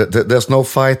det? There's no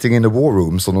fighting in the war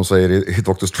room, som de säger i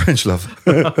Dr. Strangelove.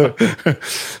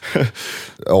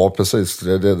 Ja, precis.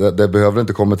 Det behöver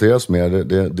inte kommenteras mer.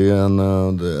 Det är en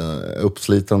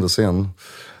uppslitande scen.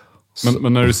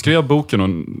 Men när du skrev boken och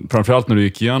framförallt när du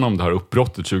gick igenom det här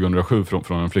uppbrottet 2007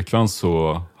 från en flickvän,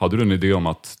 så hade du en idé om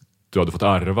att du hade fått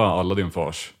ärva alla din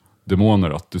fars demoner,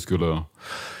 att du skulle...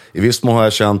 I viss mån har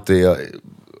jag känt det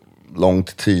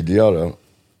långt tidigare.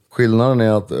 Skillnaden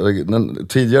är att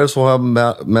tidigare så har jag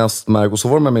mest märkt, och så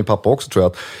var det med min pappa också tror jag,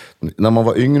 att när man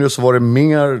var yngre så var det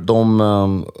mer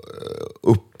de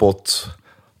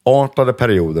uppåtartade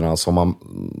perioderna som man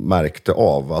märkte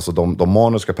av, alltså de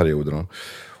maniska perioderna.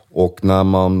 Och när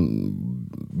man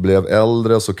blev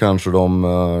äldre så kanske de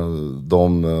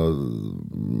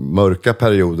mörka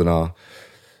perioderna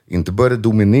inte började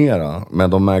dominera, men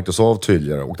de märktes av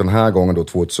tydligare. Och den här gången då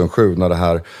 2007, när det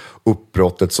här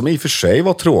uppbrottet, som i och för sig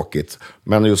var tråkigt,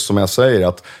 men just som jag säger,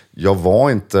 att jag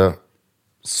var inte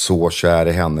så kär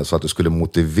i henne så att det skulle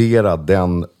motivera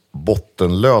den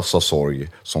bottenlösa sorg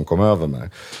som kom över mig.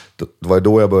 Det var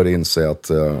då jag började inse att,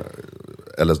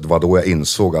 eller det var då jag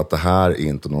insåg att det här är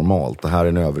inte normalt. Det här är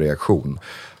en överreaktion.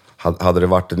 Hade det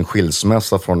varit en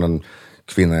skilsmässa från en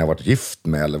kvinna jag varit gift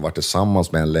med eller varit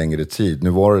tillsammans med en längre tid. Nu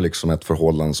var det liksom ett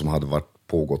förhållande som hade varit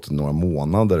pågått i några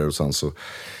månader och sen så,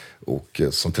 och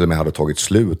som till och med hade tagit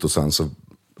slut, och sen så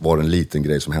var det en liten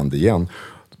grej som hände igen.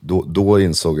 Då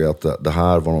insåg jag att det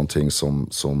här var någonting som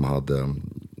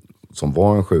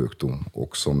var en sjukdom,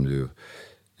 och som ju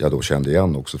jag då kände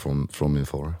igen också från min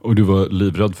far. Och du var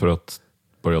livrädd för att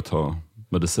börja ta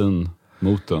medicin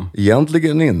mot det?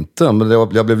 Egentligen inte, men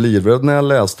jag blev livrädd när jag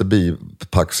läste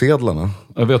bipacksedlarna.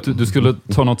 Jag vet, du skulle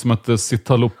ta något som heter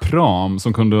citalopram,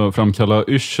 som kunde framkalla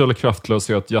yrsel,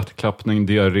 kraftlöshet, hjärtklappning,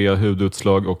 diarré,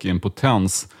 hudutslag och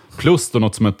impotens. Plus då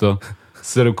något som heter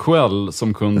Seroquel,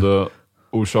 som kunde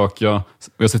orsaka,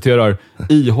 jag citerar,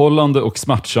 ihållande och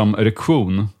smärtsam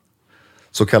erektion.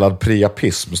 Så kallad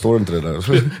priapism, står det inte det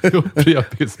där? Jo,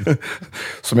 priapism.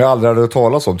 Som jag aldrig hade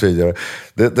talat om tidigare.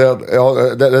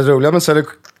 Det roliga med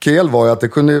Seroquel var ju att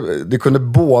det kunde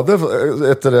både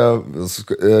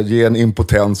ge en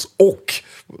impotens och,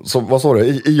 vad sa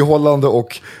du?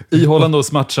 Ihållande och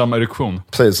smärtsam erektion.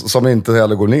 Precis, som inte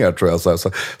heller går ner, tror jag.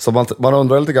 Så man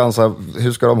undrar lite grann så här,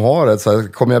 hur ska de ha det? Så här,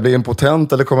 kommer jag bli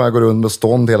impotent eller kommer jag gå runt med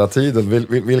stånd hela tiden?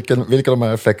 Vilka av de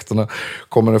här effekterna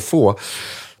kommer det få?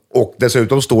 Och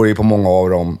dessutom står det ju på många av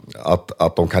dem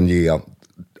att de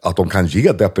kan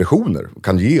ge depressioner,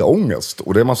 kan ge ångest.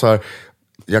 Och det är man så här,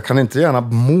 jag kan inte gärna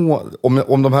må,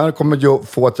 om de här kommer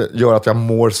göra att jag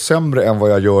mår sämre än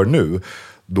vad jag gör nu,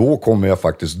 då kommer jag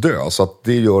faktiskt dö. Så att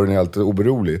det gör en helt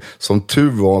oberolig. Som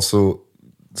tur var så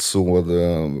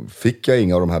fick jag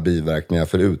inga av de här biverkningarna,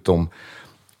 förutom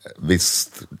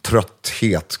visst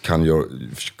trötthet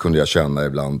kunde jag känna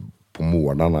ibland på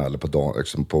morgnarna eller på dagen,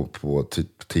 liksom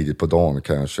tidigt på dagen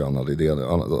kan jag känna det.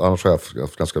 Annars har jag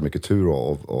haft ganska mycket tur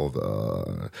av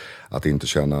att inte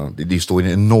känna. Det står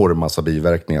en enorm massa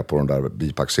biverkningar på de där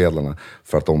bipacksedlarna,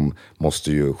 för att de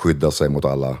måste ju skydda sig mot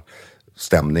alla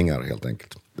stämningar helt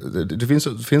enkelt. Det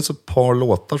finns ett par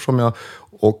låtar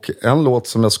och en låt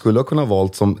som jag skulle ha kunnat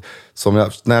valt som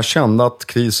jag, när jag kände att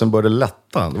krisen började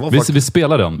lätta. Vi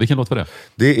spelar den. Vilken låt var det?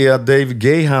 Det är Dave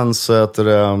Gahans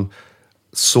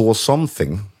Saw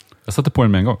Something. Jag satte på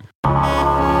den med en gång.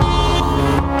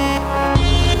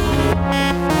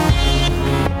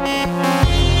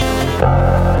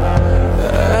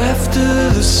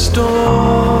 After the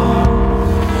storm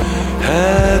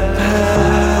had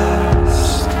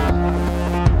passed,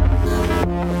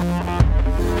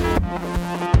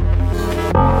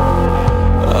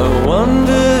 I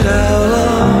wondered how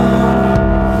long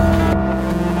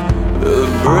the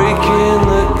break in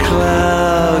the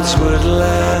clouds would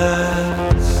last.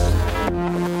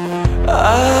 I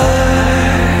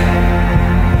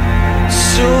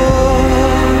saw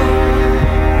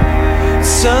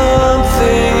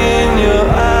something in your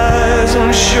eyes,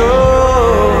 I'm sure.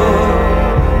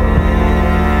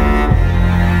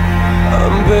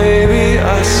 Baby,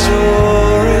 I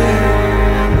saw it.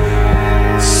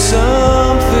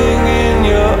 Something in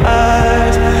your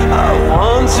eyes, I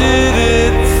wanted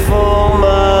it for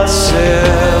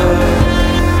myself.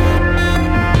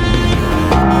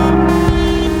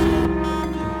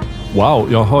 Wow,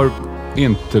 jag har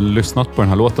inte lyssnat på den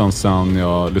här låten sedan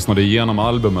jag lyssnade igenom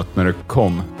albumet när det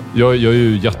kom. Jag är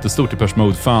ju jättestort Depeche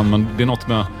Mode-fan, men det är något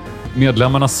med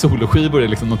medlemmarnas soloskivor är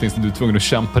liksom någonting som du är tvungen att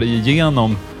kämpa dig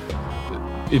igenom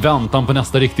i väntan på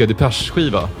nästa riktiga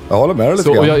Depeche-skiva. Jag håller med dig lite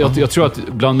så, grann. och jag tror att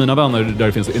bland mina vänner där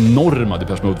det finns enorma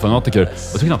Depeche Mode-fanatiker,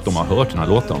 jag tror knappt de har hört den här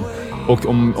låten. Och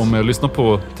om jag lyssnar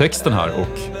på texten här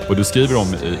och vad du skriver om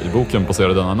i boken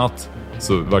Passerade denna natt,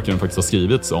 så verkar den faktiskt ha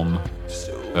skrivits om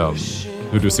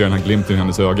hur du ser den här glimten i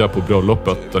hennes öga på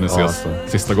bröllopet där ni ses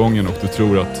sista gången, och du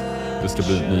tror att det ska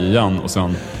bli ni igen, och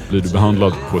sen blir du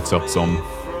behandlad på ett sätt som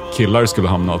killar skulle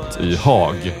hamnat i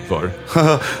Haag för.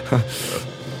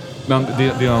 Men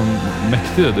det är en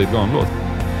mäktig låt.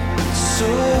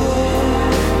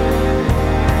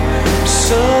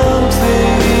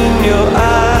 Something in your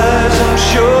eyes, I'm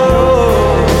sure.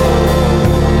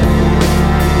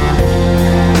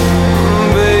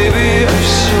 Baby, I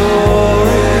saw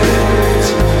it.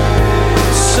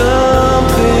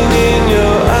 Something in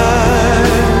your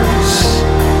eyes.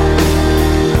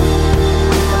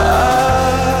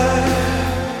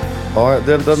 Ja,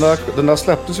 den där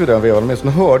släpptes ju den vevan.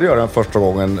 Men hörde jag den första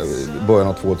gången i början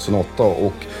av 2008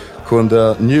 och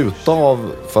kunde njuta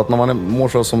av, för att när man mår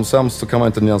så som sämst så kan man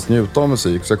inte ens njuta av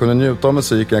musik. Så jag kunde njuta av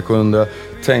musiken, jag kunde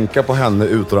tänka på henne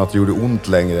utan att det gjorde ont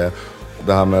längre.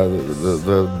 Det här med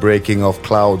the breaking of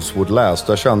clouds would last.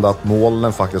 Jag kände att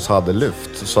molnen faktiskt hade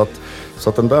lyft. Så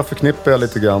att den där förknippar jag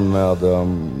lite grann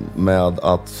med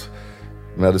att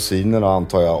medicinerna,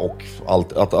 antar jag, och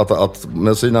att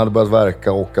medicinen hade börjat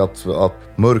verka och att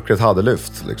mörkret hade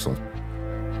lyft liksom.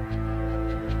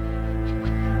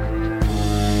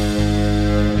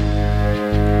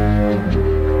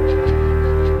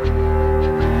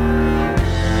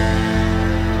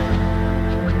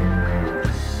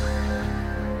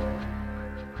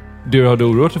 Du hade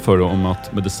oroat dig för om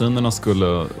att medicinerna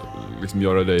skulle liksom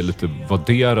göra dig lite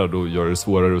vadderad och göra det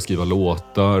svårare att skriva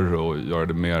låtar och göra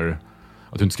det mer,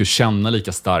 att du inte skulle känna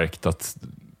lika starkt, att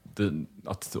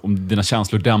om dina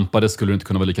känslor dämpades skulle du inte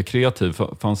kunna vara lika kreativ.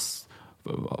 Fanns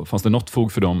det något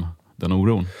fog för den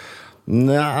oron?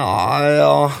 Nej,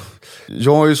 ja.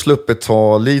 Jag har ju sluppit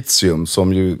ta litium,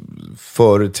 som ju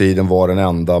förr i tiden var den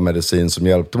enda medicin som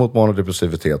hjälpte mot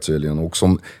manodepressivitet tydligen, och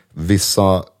som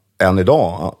vissa än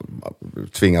idag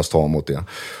tvingas ta mot det.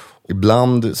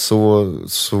 Ibland så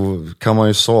kan man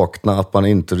ju sakna att man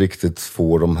inte riktigt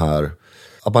får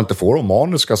att man inte får de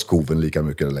maniska skoven lika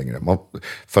mycket längre.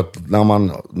 För att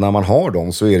när man har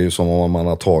dem så är det ju som om man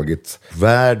har tagit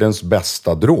världens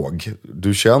bästa drog.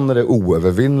 Du känner dig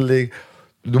oövervinnlig.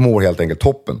 Du mår helt enkelt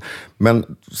toppen. Men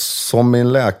som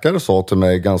min läkare sa till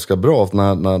mig ganska bra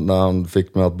när han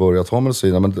fick mig att börja ta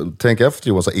mediciner. Men tänk efter,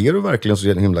 Johan, så är du verkligen så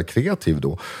himla kreativ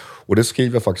då? Och det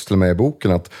skriver jag faktiskt till mig i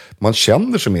boken, att man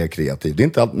känner sig mer kreativ. Det är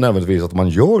inte nödvändigtvis att man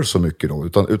gör så mycket då,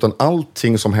 utan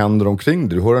allting som händer omkring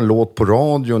dig. Du hör en låt på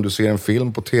radion, du ser en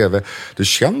film på tv. Det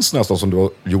känns nästan som du har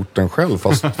gjort den själv,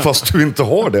 fast du inte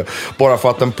har det. Bara för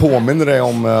att den påminner dig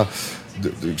om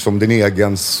liksom din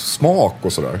egen smak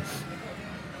och sådär.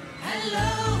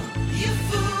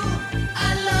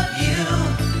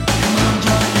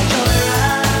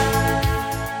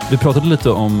 Vi pratade lite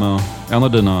om en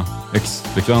av dina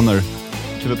ex-flickvänner.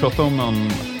 Kan vi prata om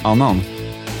en annan?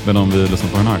 Men om vi lyssnar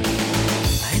på den här.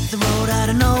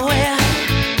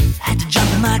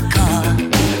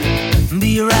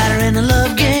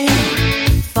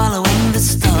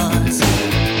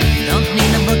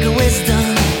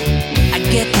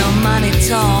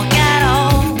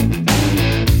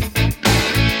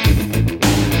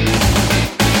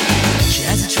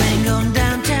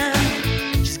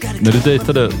 När du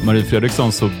dejtade Marie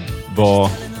Fredriksson så var...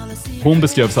 Hon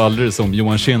beskrevs aldrig som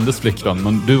Johan Kindes flickvän,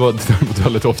 men du var däremot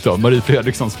väldigt ofta Marie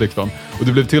Fredrikssons flickvän. Och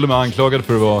du blev till och med anklagad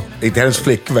för att vara... Inte hennes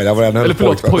flickvän, jag var en eller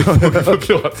förlåt.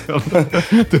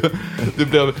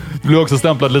 Du blev också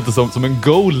stämplad lite som en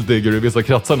golddigger i vissa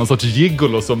kretsar. Någon sorts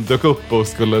gigolo som dök upp och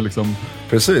skulle liksom...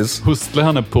 Precis. Hustla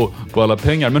henne på alla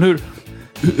pengar. Men hur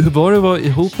var det att vara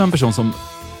ihop med en person som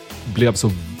blev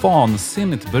så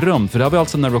vansinnigt berömd? För det här var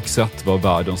alltså när Roxette var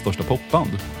världens största popband.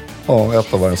 Ja,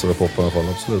 ett av världens största popband i alla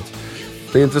fall, absolut.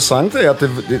 Det intressanta är att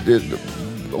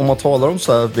om man talar om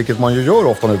så här, vilket man ju gör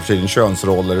ofta nu för tiden,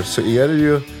 könsroller, så är det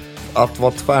ju att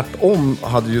vara tvärtom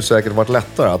hade ju säkert varit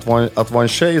lättare. Att vara en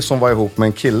tjej som var ihop med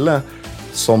en kille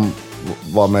som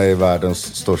var med i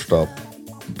världens största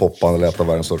popband, eller ett av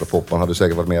världens största popband, hade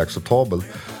säkert varit mer acceptabel.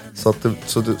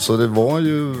 Så det var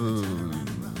ju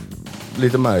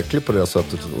lite märklig på det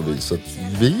sättet och viset.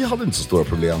 Vi hade inte så stora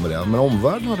problem med det, men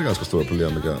omvärlden hade ganska stora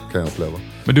problem med det, kan jag uppleva.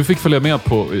 Men du fick följa med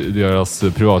på deras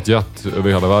privatjet över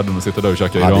hela världen och sitta där och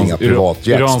käka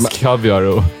iransk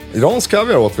kaviar. Iransk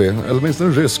kaviar åt vi, eller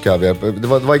åtminstone rysk kaviar. Det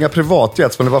var inga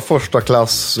privatjets, men det var första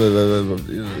klass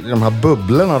i de här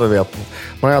bubblorna, du vet.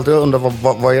 Man har alltid undrat,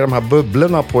 vad är de här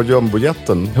bubblorna på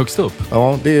jumbojeten? Högst upp?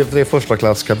 Ja, det är första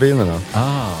klasskabinerna.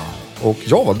 Och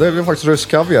ja, det är faktiskt rysk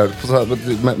kaviar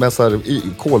med så här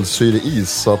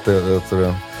kolsyreis, så att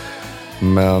det.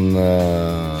 Men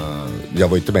jag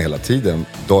var inte med hela tiden.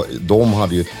 De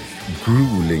hade ju ett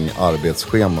grueling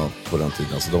arbetsschema på den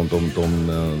tiden. Så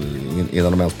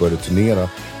innan de ens började turnera,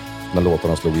 när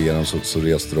låtarna slog igenom, så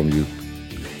reste de ju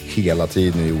hela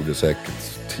tiden och gjorde säkert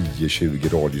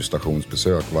 10-20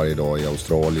 radiostationsbesök varje dag i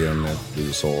Australien,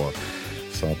 USA.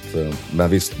 Så att, men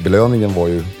visst, belöningen var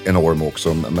ju enorm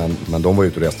också, men de var ju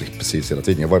ute och reste precis hela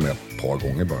tiden. Jag var med ett par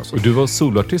gånger bara. Så. Och du var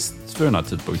solartist för den här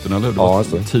tidpunkten, eller hur? Det var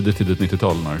tidigt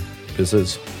 90-tal när...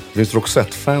 Precis. Det finns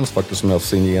Roxette-fans faktiskt som jag har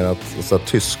signerat, så här,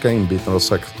 tyska inbitna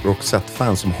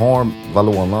Roxette-fans som har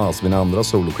Valona, alltså min andra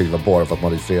soloskiva, bara för att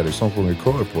Marie Fredriksson sjunger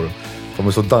kör på det. De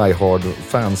är så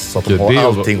die-hard-fans så att de har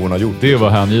allting hon har gjort. Det var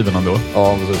hängiven ändå.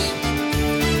 Ja, precis.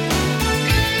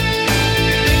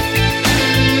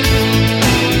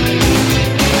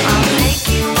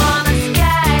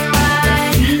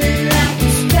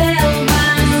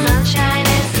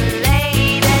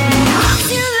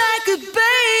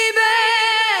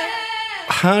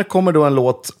 Här kommer då en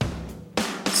låt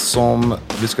som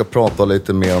vi ska prata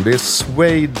lite mer om. Det är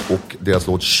Suede och deras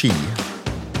låt She.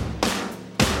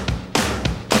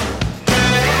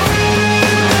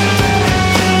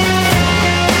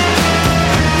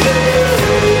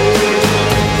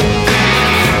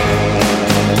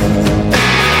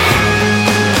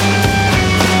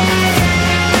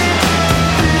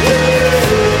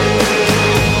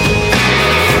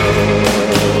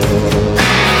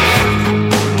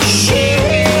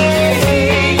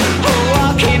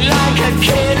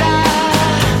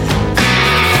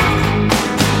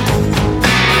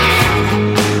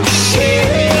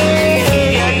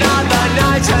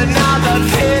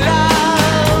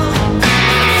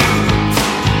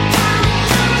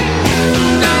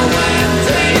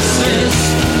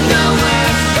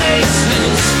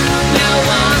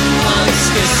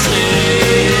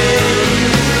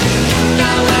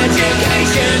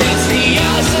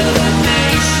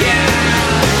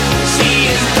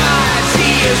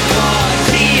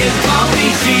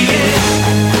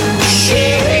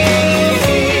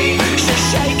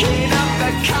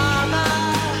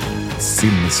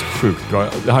 Sjukt bra.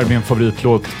 Det här är min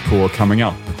favoritlåt på Coming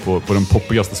Up, på den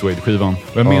poppigaste Suede-skivan.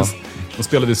 Och jag minns, de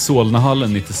spelade i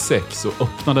Solnahallen 96 och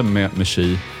öppnade med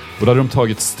She. Och då hade de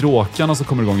tagit stråkarna som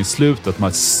kommer igång i slutet, de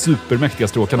här supermäktiga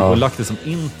stråkarna, och lagt det som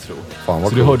intro. Fan,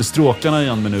 så du hörde stråkarna i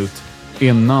en minut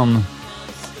innan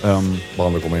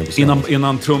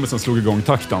innan trummisen slog igång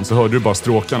takten, så hörde du bara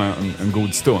stråkarna en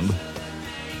god stund.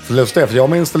 Just det, för jag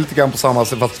minns det lite grann på samma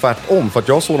sätt, fast tvärtom. För att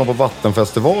jag såg dem på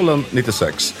Vattenfestivalen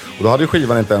 96. Och då hade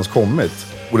skivan inte ens kommit.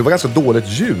 Och det var ganska dåligt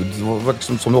ljud, det var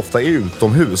liksom, som det ofta är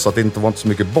utomhus, att det inte var inte så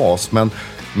mycket bas.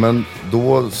 Men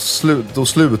då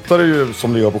slutade det ju,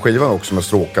 som det gör på skivan också, med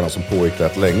stråkarna som pågick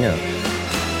rätt länge.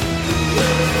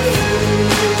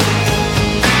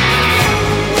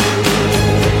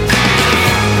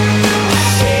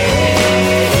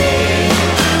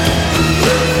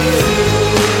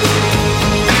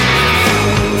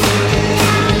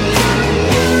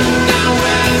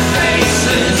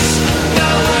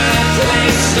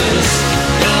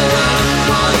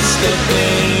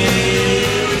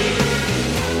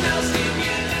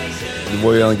 Det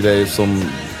var ju en grej som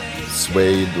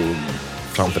Suede och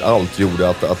framför allt gjorde,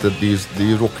 att det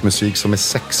är rockmusik som är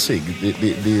sexig.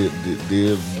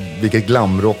 Det vilket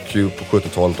glamrock ju på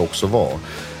 70-talet också var.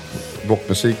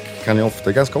 Rockmusik kan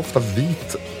ju ganska ofta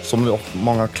vit, som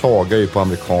många klagar ju på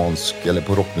amerikansk eller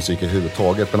på rockmusik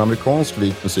överhuvudtaget. Men amerikansk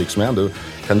vit musik som jag ändå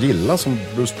kan gilla, som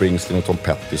Bruce Springsteen och Tom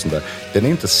Petty, sånt där, den är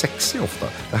inte sexig ofta.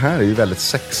 Det här är ju väldigt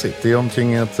sexigt. Det är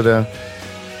någonting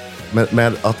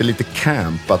med att det är lite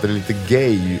camp, att det är lite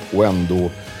gay och ändå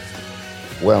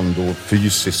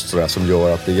fysiskt sådär, som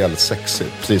gör att det är jävligt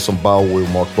sexigt. Precis som Bowie och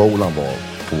Mark Bolan var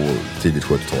på tidigt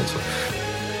 70-tal. Så.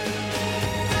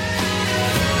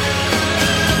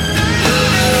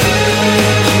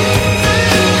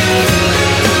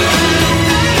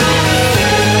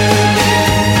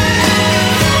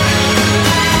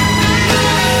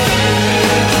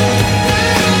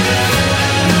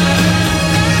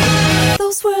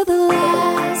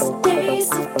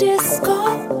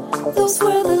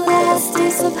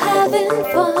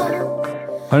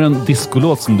 Här är en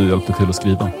discolåt som du hjälpte till att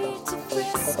skriva.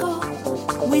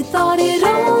 We thought it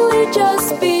only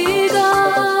just begun.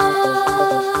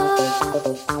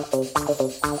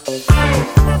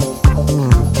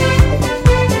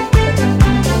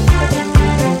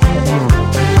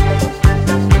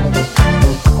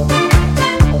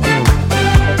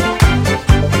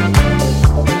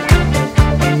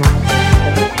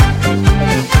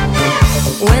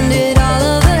 When did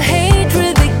all of the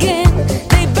hatred begin?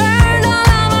 They burned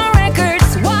all our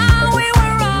records while we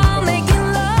were all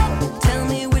making love. Tell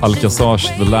me which Alcazars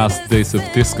The Last Days of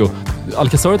Disco.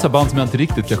 Alcazar är ett band som jag inte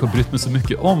riktigt kanske brytt mig så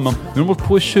mycket om, men nu har de hållit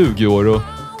på i 20 år och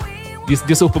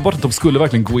det är så uppenbart att de skulle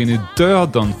verkligen gå in i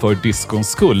döden för discons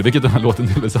skull, vilket den här låten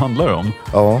delvis handlar om.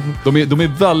 Ja. De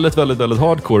är väldigt, väldigt, väldigt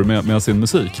hardcore med sin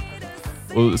musik.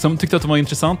 Och sen tyckte jag att de var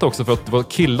intressanta också för att det var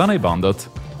killarna i bandet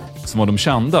som var de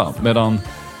kända, medan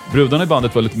brudarna i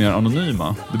bandet var lite mer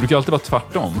anonyma. Det brukar alltid vara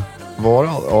tvärtom.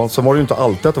 Så var det ju inte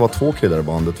alltid att det var 2 killar i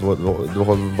bandet. Det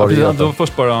var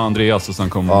först bara Andreas och sen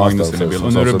kom Magnus in i bild.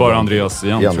 Och nu är det bara Andreas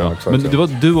igen tror jag. Exakt, men det var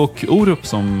du och Orup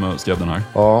som skrev den här.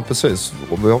 Ja, precis.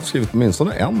 Och vi har skrivit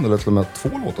åtminstone 1 eller till och med 2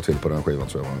 låtar till på den skivan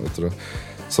tror jag. Vet du.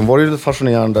 Sen var det ju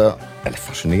fascinerande,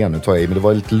 tar jag i, men det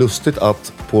var lite lustigt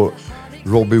att på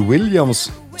Robbie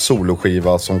Williams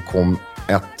soloskiva som kom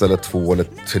 1 eller 2 eller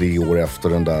 3 år efter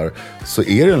den där, så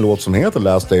är det en låt som heter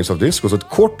Last Days of Disco. Så ett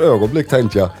kort ögonblick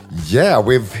tänkte jag, yeah,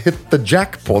 we've hit the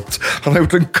jackpot. Han har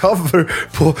gjort en cover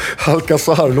på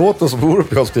Alcazar-låten som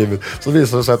Orup har skrivit. Så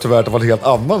visade det sig tyvärr att det var en helt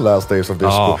annan Last Days of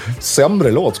Disco. Ja.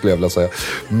 Sämre låt skulle jag vilja säga.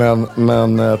 Men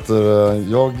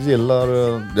jag gillar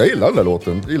den där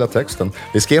låten, jag gillar texten.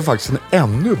 Vi skrev faktiskt en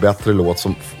ännu bättre låt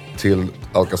till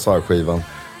Alcazar-skivan,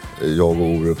 jag och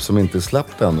Orup, som inte är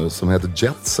släppt ännu, som heter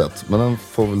Jet Set. Men den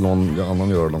får väl någon annan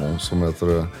göra någon gång, som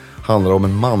handlar om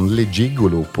en manlig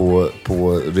gigolo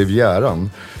på Rivieran.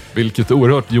 Vilket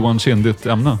oerhört Johan Kindigt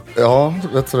ämne. Ja,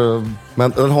 vet du,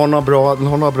 men den har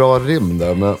några bra rim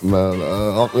där.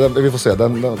 Men vi får se.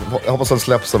 Jag hoppas den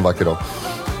släpps en vacker dag.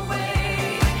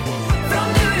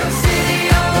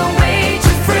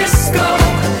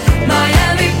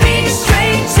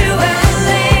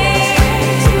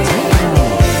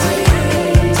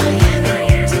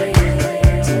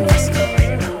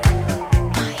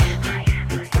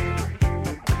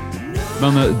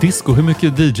 Men disco, hur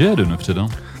mycket DJ är du nu för tiden?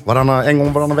 En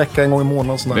gång varannan vecka, en gång i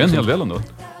månaden. Det är en hel del ändå.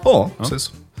 Ja,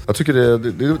 precis. Jag tycker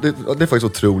det är faktiskt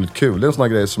otroligt kul. Det är en sån här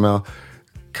grej som jag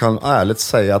kan ärligt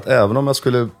säga att även om jag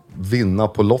skulle vinna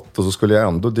på Lotto så skulle jag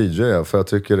ändå DJa. För jag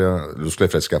tycker då skulle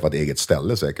jag skaffa ett eget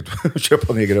ställe säkert.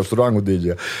 Köpa en egen restaurang och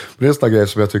DJa. Men det är en sån här grej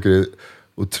som jag tycker är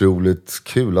otroligt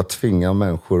kul, att tvinga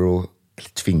människor och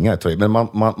tvinga, tror jag. Men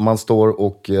man står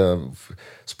och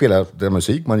spelar den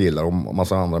musik man gillar om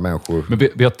massa andra människor. Men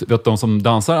vet de som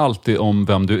dansar alltid om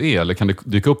vem du är? Eller kan det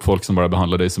dyka upp folk som bara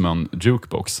behandlar dig som en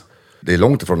jukebox? Det är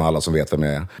långt ifrån alla som vet vem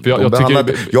jag är.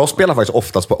 Jag spelar faktiskt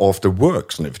oftast på after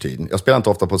works nu för tiden. Jag spelar inte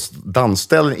ofta på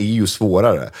dansställen, är ju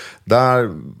svårare.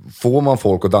 Där får man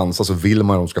folk att dansa så vill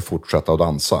man att de ska fortsätta att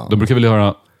dansa. De brukar väl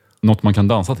göra något man kan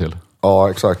dansa till? Ja,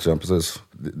 exakt. Ja, precis.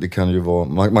 Det kan ju vara...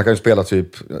 Man kan ju spela typ...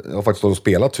 Jag har faktiskt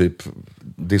spelat typ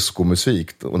diskomusik.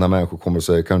 Och när människor kommer och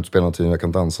säger, kan du inte spela någonting jag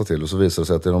kan dansa till? Och så visar det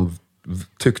sig att det de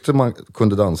tyckte man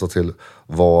kunde dansa till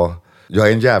var... Jag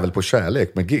är en jävel på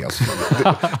kärlek med G.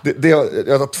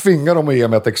 Jag tvingade dem att ge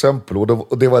mig ett exempel.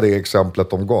 Och det var det exemplet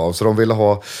de gav. Så de ville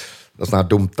ha... sån här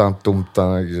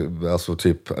dumta, alltså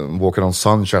typ Walking on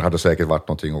Sunshine hade säkert varit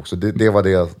någonting också. Det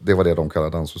var det de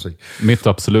kallade dansmusik. Mitt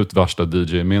absolut värsta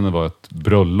DJ-minne var ett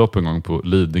bröllop en gång på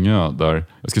Lidingö där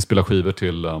jag skulle spela skivor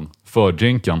till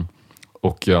fördrinken.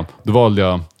 Och då valde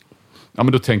jag,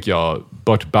 men då tänker jag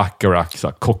Burt Bacharach,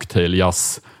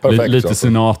 cocktail-jazz, lite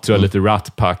Sinatra, lite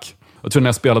Rat Pack. Jag tror när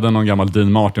jag spelade någon gammal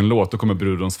Dean Martin-låt, då kommer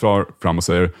brudens far fram och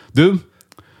säger, du,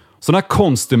 sån här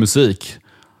konstig musik,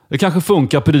 det kanske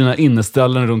funkar på dina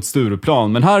inneställen runt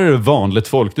Stureplan, men här är det vanligt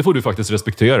folk, det får du faktiskt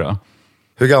respektera.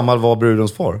 Hur gammal var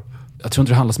brudens far? Jag tror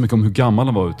inte det handlar så mycket om hur gammal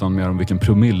han var, utan mer om vilken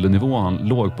promillenivå han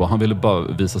låg på. Han ville bara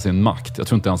visa sin makt. Jag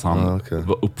tror inte ens han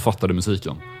uppfattade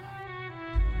musiken.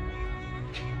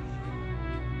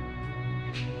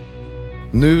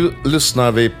 Nu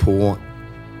lyssnar vi på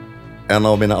en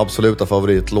av mina absoluta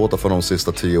favoritlåtar för de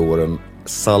sista 10 åren,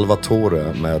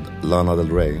 Salvatore med Lana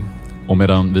Del Rey. Och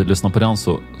medan vi lyssnar på den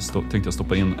så tänkte jag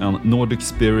stoppa in en Nordic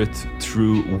Spirit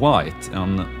True White,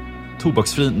 en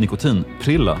tobaksfri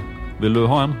nikotinprilla. Vill du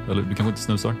ha en? Eller du kanske inte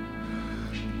snusar?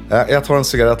 Jag tar en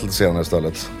cigarett lite senare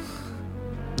istället.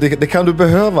 Det kan du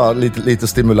behöva lite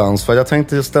stimulans för. Jag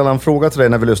tänkte ställa en fråga till dig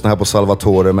när vi lyssnar här på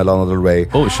Salvatore med Lana Del Rey.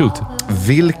 Oh, shoot.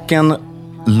 Vilken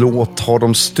låt har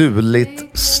de stulit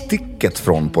sticket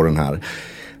från på den här?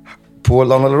 på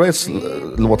Lana Del Reys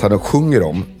låt här den sjunger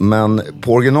de, men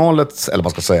på originalet, eller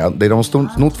vad ska jag säga, det de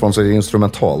snott från så är det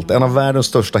instrumentalt. En av världens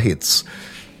största hits.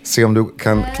 Se om du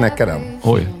kan knäcka den.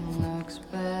 Oj.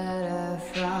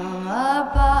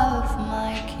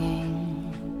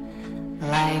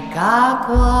 Like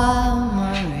aquamarine,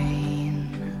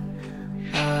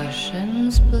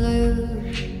 ocean's blue.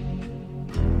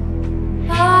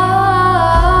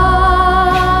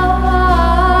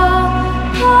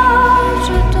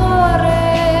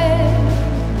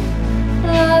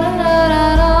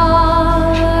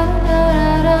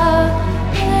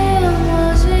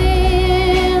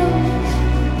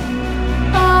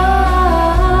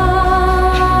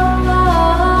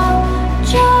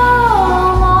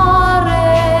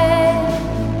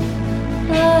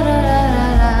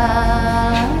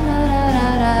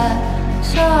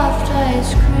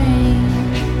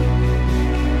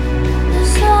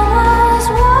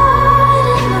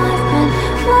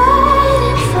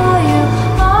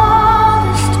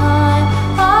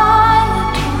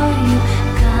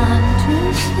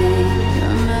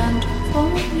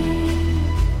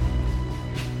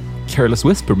 Careless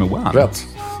Whisper med Wham. Rätt.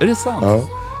 Är det sant? Ja.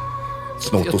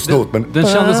 Snott och snott, men... Den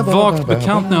kändes vagt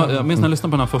bekant när jag minns när jag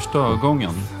lyssnade på den här första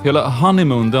gången. Hela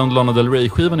Honeymoon, den Lana Del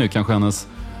Rey-skivan är ju kanske hennes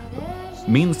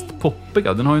minst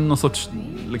poppiga. Den har ju någon sorts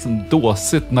liksom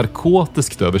dåsigt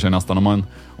narkotiskt över sig nästan. Om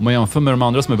man jämför med de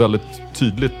andra som är väldigt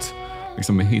tydligt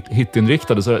liksom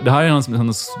hitinriktade. Så det här är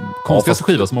hennes konstigaste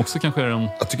skiva som också kanske är en...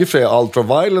 Jag tycker för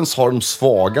Ultraviolence har de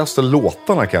svagaste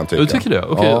låtarna, kan jag tycka. Du tycker det?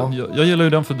 Okej, Ja. jag gillar ju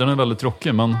den för den är väldigt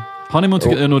rockig, men Honeymoon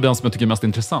är nog den som jag tycker är mest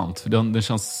intressant. För den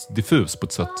känns diffus på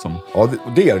ett sätt som... Ja,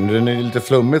 det är den. Den är lite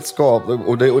flummigt skapad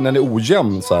och den är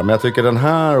ojämn så här. Men jag tycker den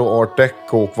här och Art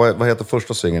Deco och vad heter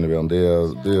första singeln nu igen? Det är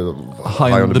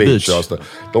High on the Beach. Alltså.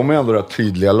 De är ändå rätt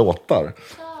tydliga låtar.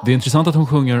 Det är intressant att hon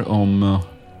sjunger om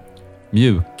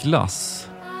mjukglass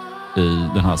i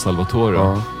den här Salvatore.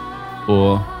 Ja.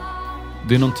 Och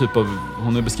det är någon typ av...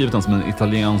 Hon har beskrivit den som en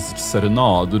italiensk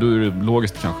serenad. Och då är det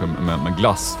logiskt kanske med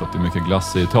glass, för att det är mycket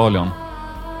glass i Italien.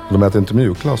 De äter inte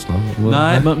mjukglass nu.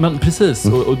 Nej, men precis.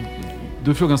 Och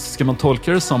du frågar, ska man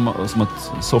tolka det som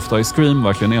att soft ice cream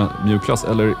verkligen är mjukglass?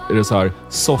 Eller är det så här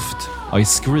soft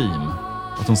ice cream?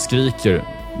 Att hon skriker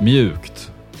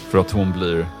mjukt för att hon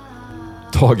blir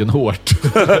tagen hårt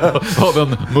av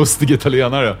en mustig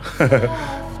italienare.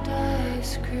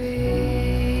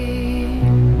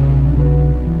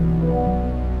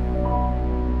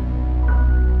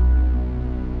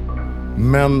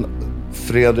 Men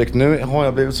Fredrik, nu har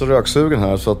jag blivit så röksugen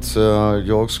här så att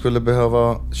jag skulle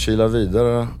behöva kila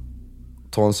vidare,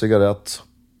 ta en cigarett,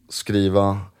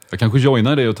 skriva. Jag kanske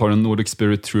joinar dig och tar en Nordic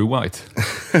Spirit True White.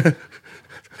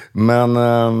 Men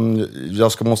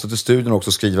jag måste till studion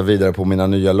också skriva vidare på mina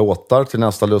nya låtar till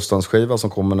nästa Lustans-skiva som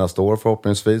kommer nästa år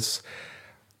förhoppningsvis.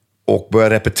 Och börja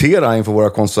repetera inför våra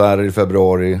konserter i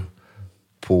februari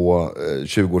på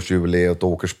 20-årsjubileet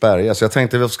Åkersberga. Så jag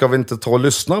tänkte, ska vi inte ta och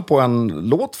lyssna på en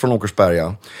låt från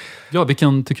Åkersberga? Ja,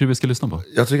 vilken tycker du vi ska lyssna på?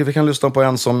 Jag tycker vi kan lyssna på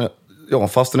en som, ja,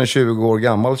 fast den är 20 år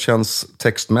gammal, känns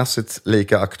textmässigt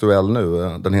lika aktuell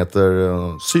nu. Den heter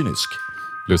Cynisk.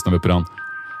 Lyssnar vi på den.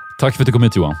 Tack för att du kom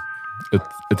hit, Johan.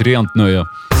 Ett rent nöje.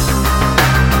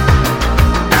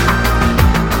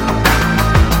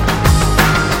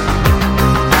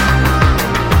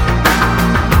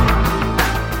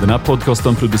 Den här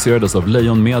podcasten producerades av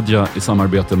Lejon Media i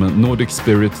samarbete med Nordic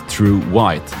Spirit True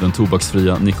White, den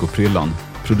tobaksfria Nikoprillan.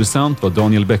 Producent var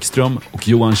Daniel Bäckström och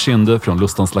Johan Kinde från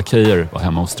Lustans Lakejer var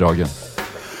hemma hos Drage.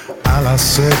 Alla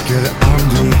söker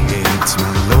andlighet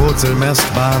men låter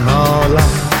mest banala.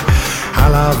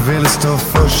 Alla vill stå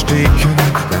först i kö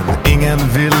men ingen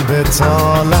vill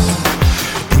betala.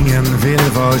 Ingen vill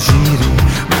vara girig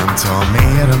men ta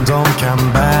mer än de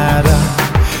kan bära.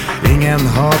 Ingen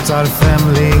hatar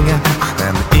främlingar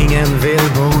men ingen vill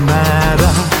bo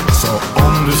nära. Så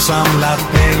om du samlar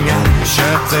pengar,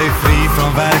 köp dig fri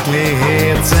från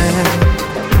verkligheten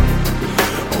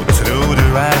och tror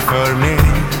du är för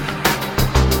mer.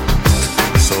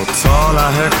 Så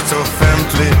tala högt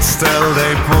offentligt, ställ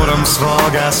dig på de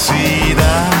svaga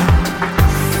sida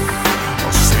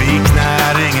och svik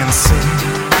när ingen ser.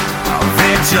 Jag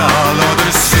vet jag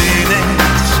låter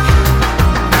cynisk,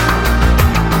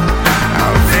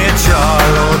 jag vet jag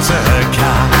låter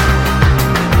kall.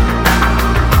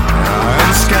 Jag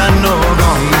önskar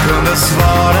någon kunde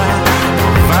svara på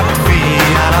vart vi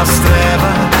alla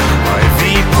strävar. Var är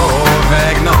vi på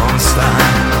väg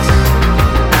någonstans?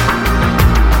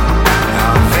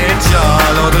 Jag vet jag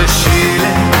låter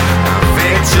kylig, jag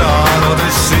vet jag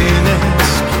låter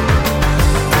cynisk.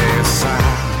 Det är sant.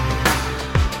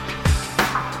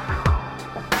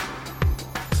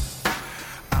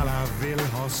 vill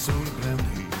ha solbränd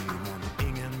hy, men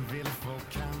ingen vill få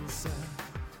cancer.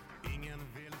 Ingen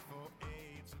vill få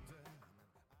AIDS.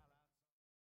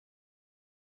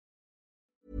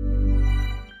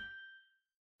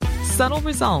 Subtle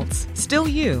results, still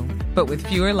you, but with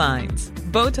fewer lines.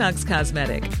 Botox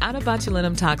Cosmetic, out of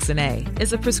botulinum toxin A,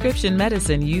 is a prescription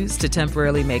medicine used to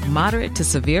temporarily make moderate to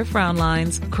severe frown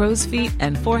lines, crow's feet,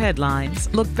 and forehead lines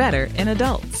look better in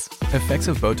adults. Effects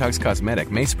of Botox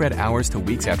Cosmetic may spread hours to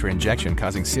weeks after injection,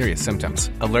 causing serious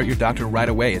symptoms. Alert your doctor right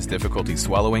away as difficulty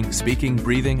swallowing, speaking,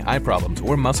 breathing, eye problems,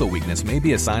 or muscle weakness may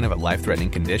be a sign of a life-threatening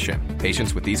condition.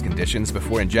 Patients with these conditions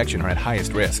before injection are at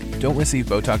highest risk. Don't receive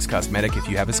Botox Cosmetic if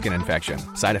you have a skin infection.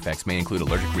 Side effects may include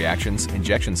allergic reactions,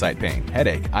 injection site pain,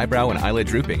 headache, eyebrow and eyelid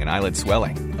drooping, and eyelid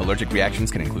swelling. Allergic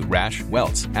reactions can include rash,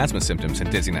 welts, asthma symptoms,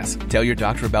 and dizziness. Tell your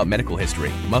doctor about medical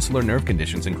history, muscle or nerve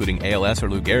conditions including ALS or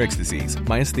Lou Gehrig's disease,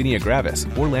 myasthenia gravis,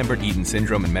 or Lambert-Eaton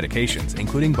syndrome, and medications,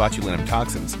 including botulinum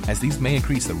toxins, as these may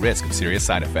increase the risk of serious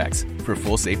side effects. For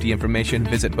full safety information,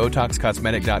 visit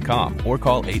BotoxCosmetic.com or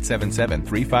call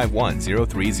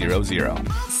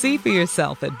 877-351-0300. See for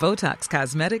yourself at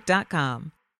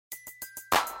BotoxCosmetic.com.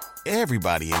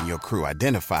 Everybody in your crew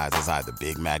identifies as either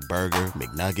Big Mac Burger,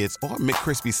 McNuggets, or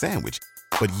McCrispy Sandwich.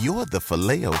 But you're the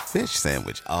Filet-O-Fish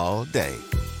Sandwich all day.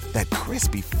 That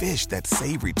crispy fish, that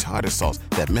savory tartar sauce,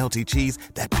 that melty cheese,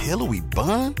 that pillowy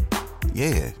bun.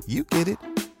 Yeah, you get it.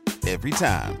 Every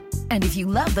time. And if you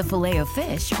love the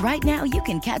Filet-O-Fish, right now you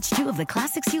can catch 2 of the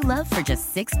classics you love for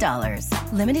just $6.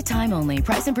 Limited time only.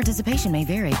 Price and participation may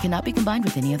vary. Cannot be combined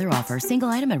with any other offer. Single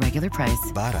item at regular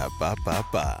price.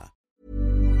 Ba-da-ba-ba-ba.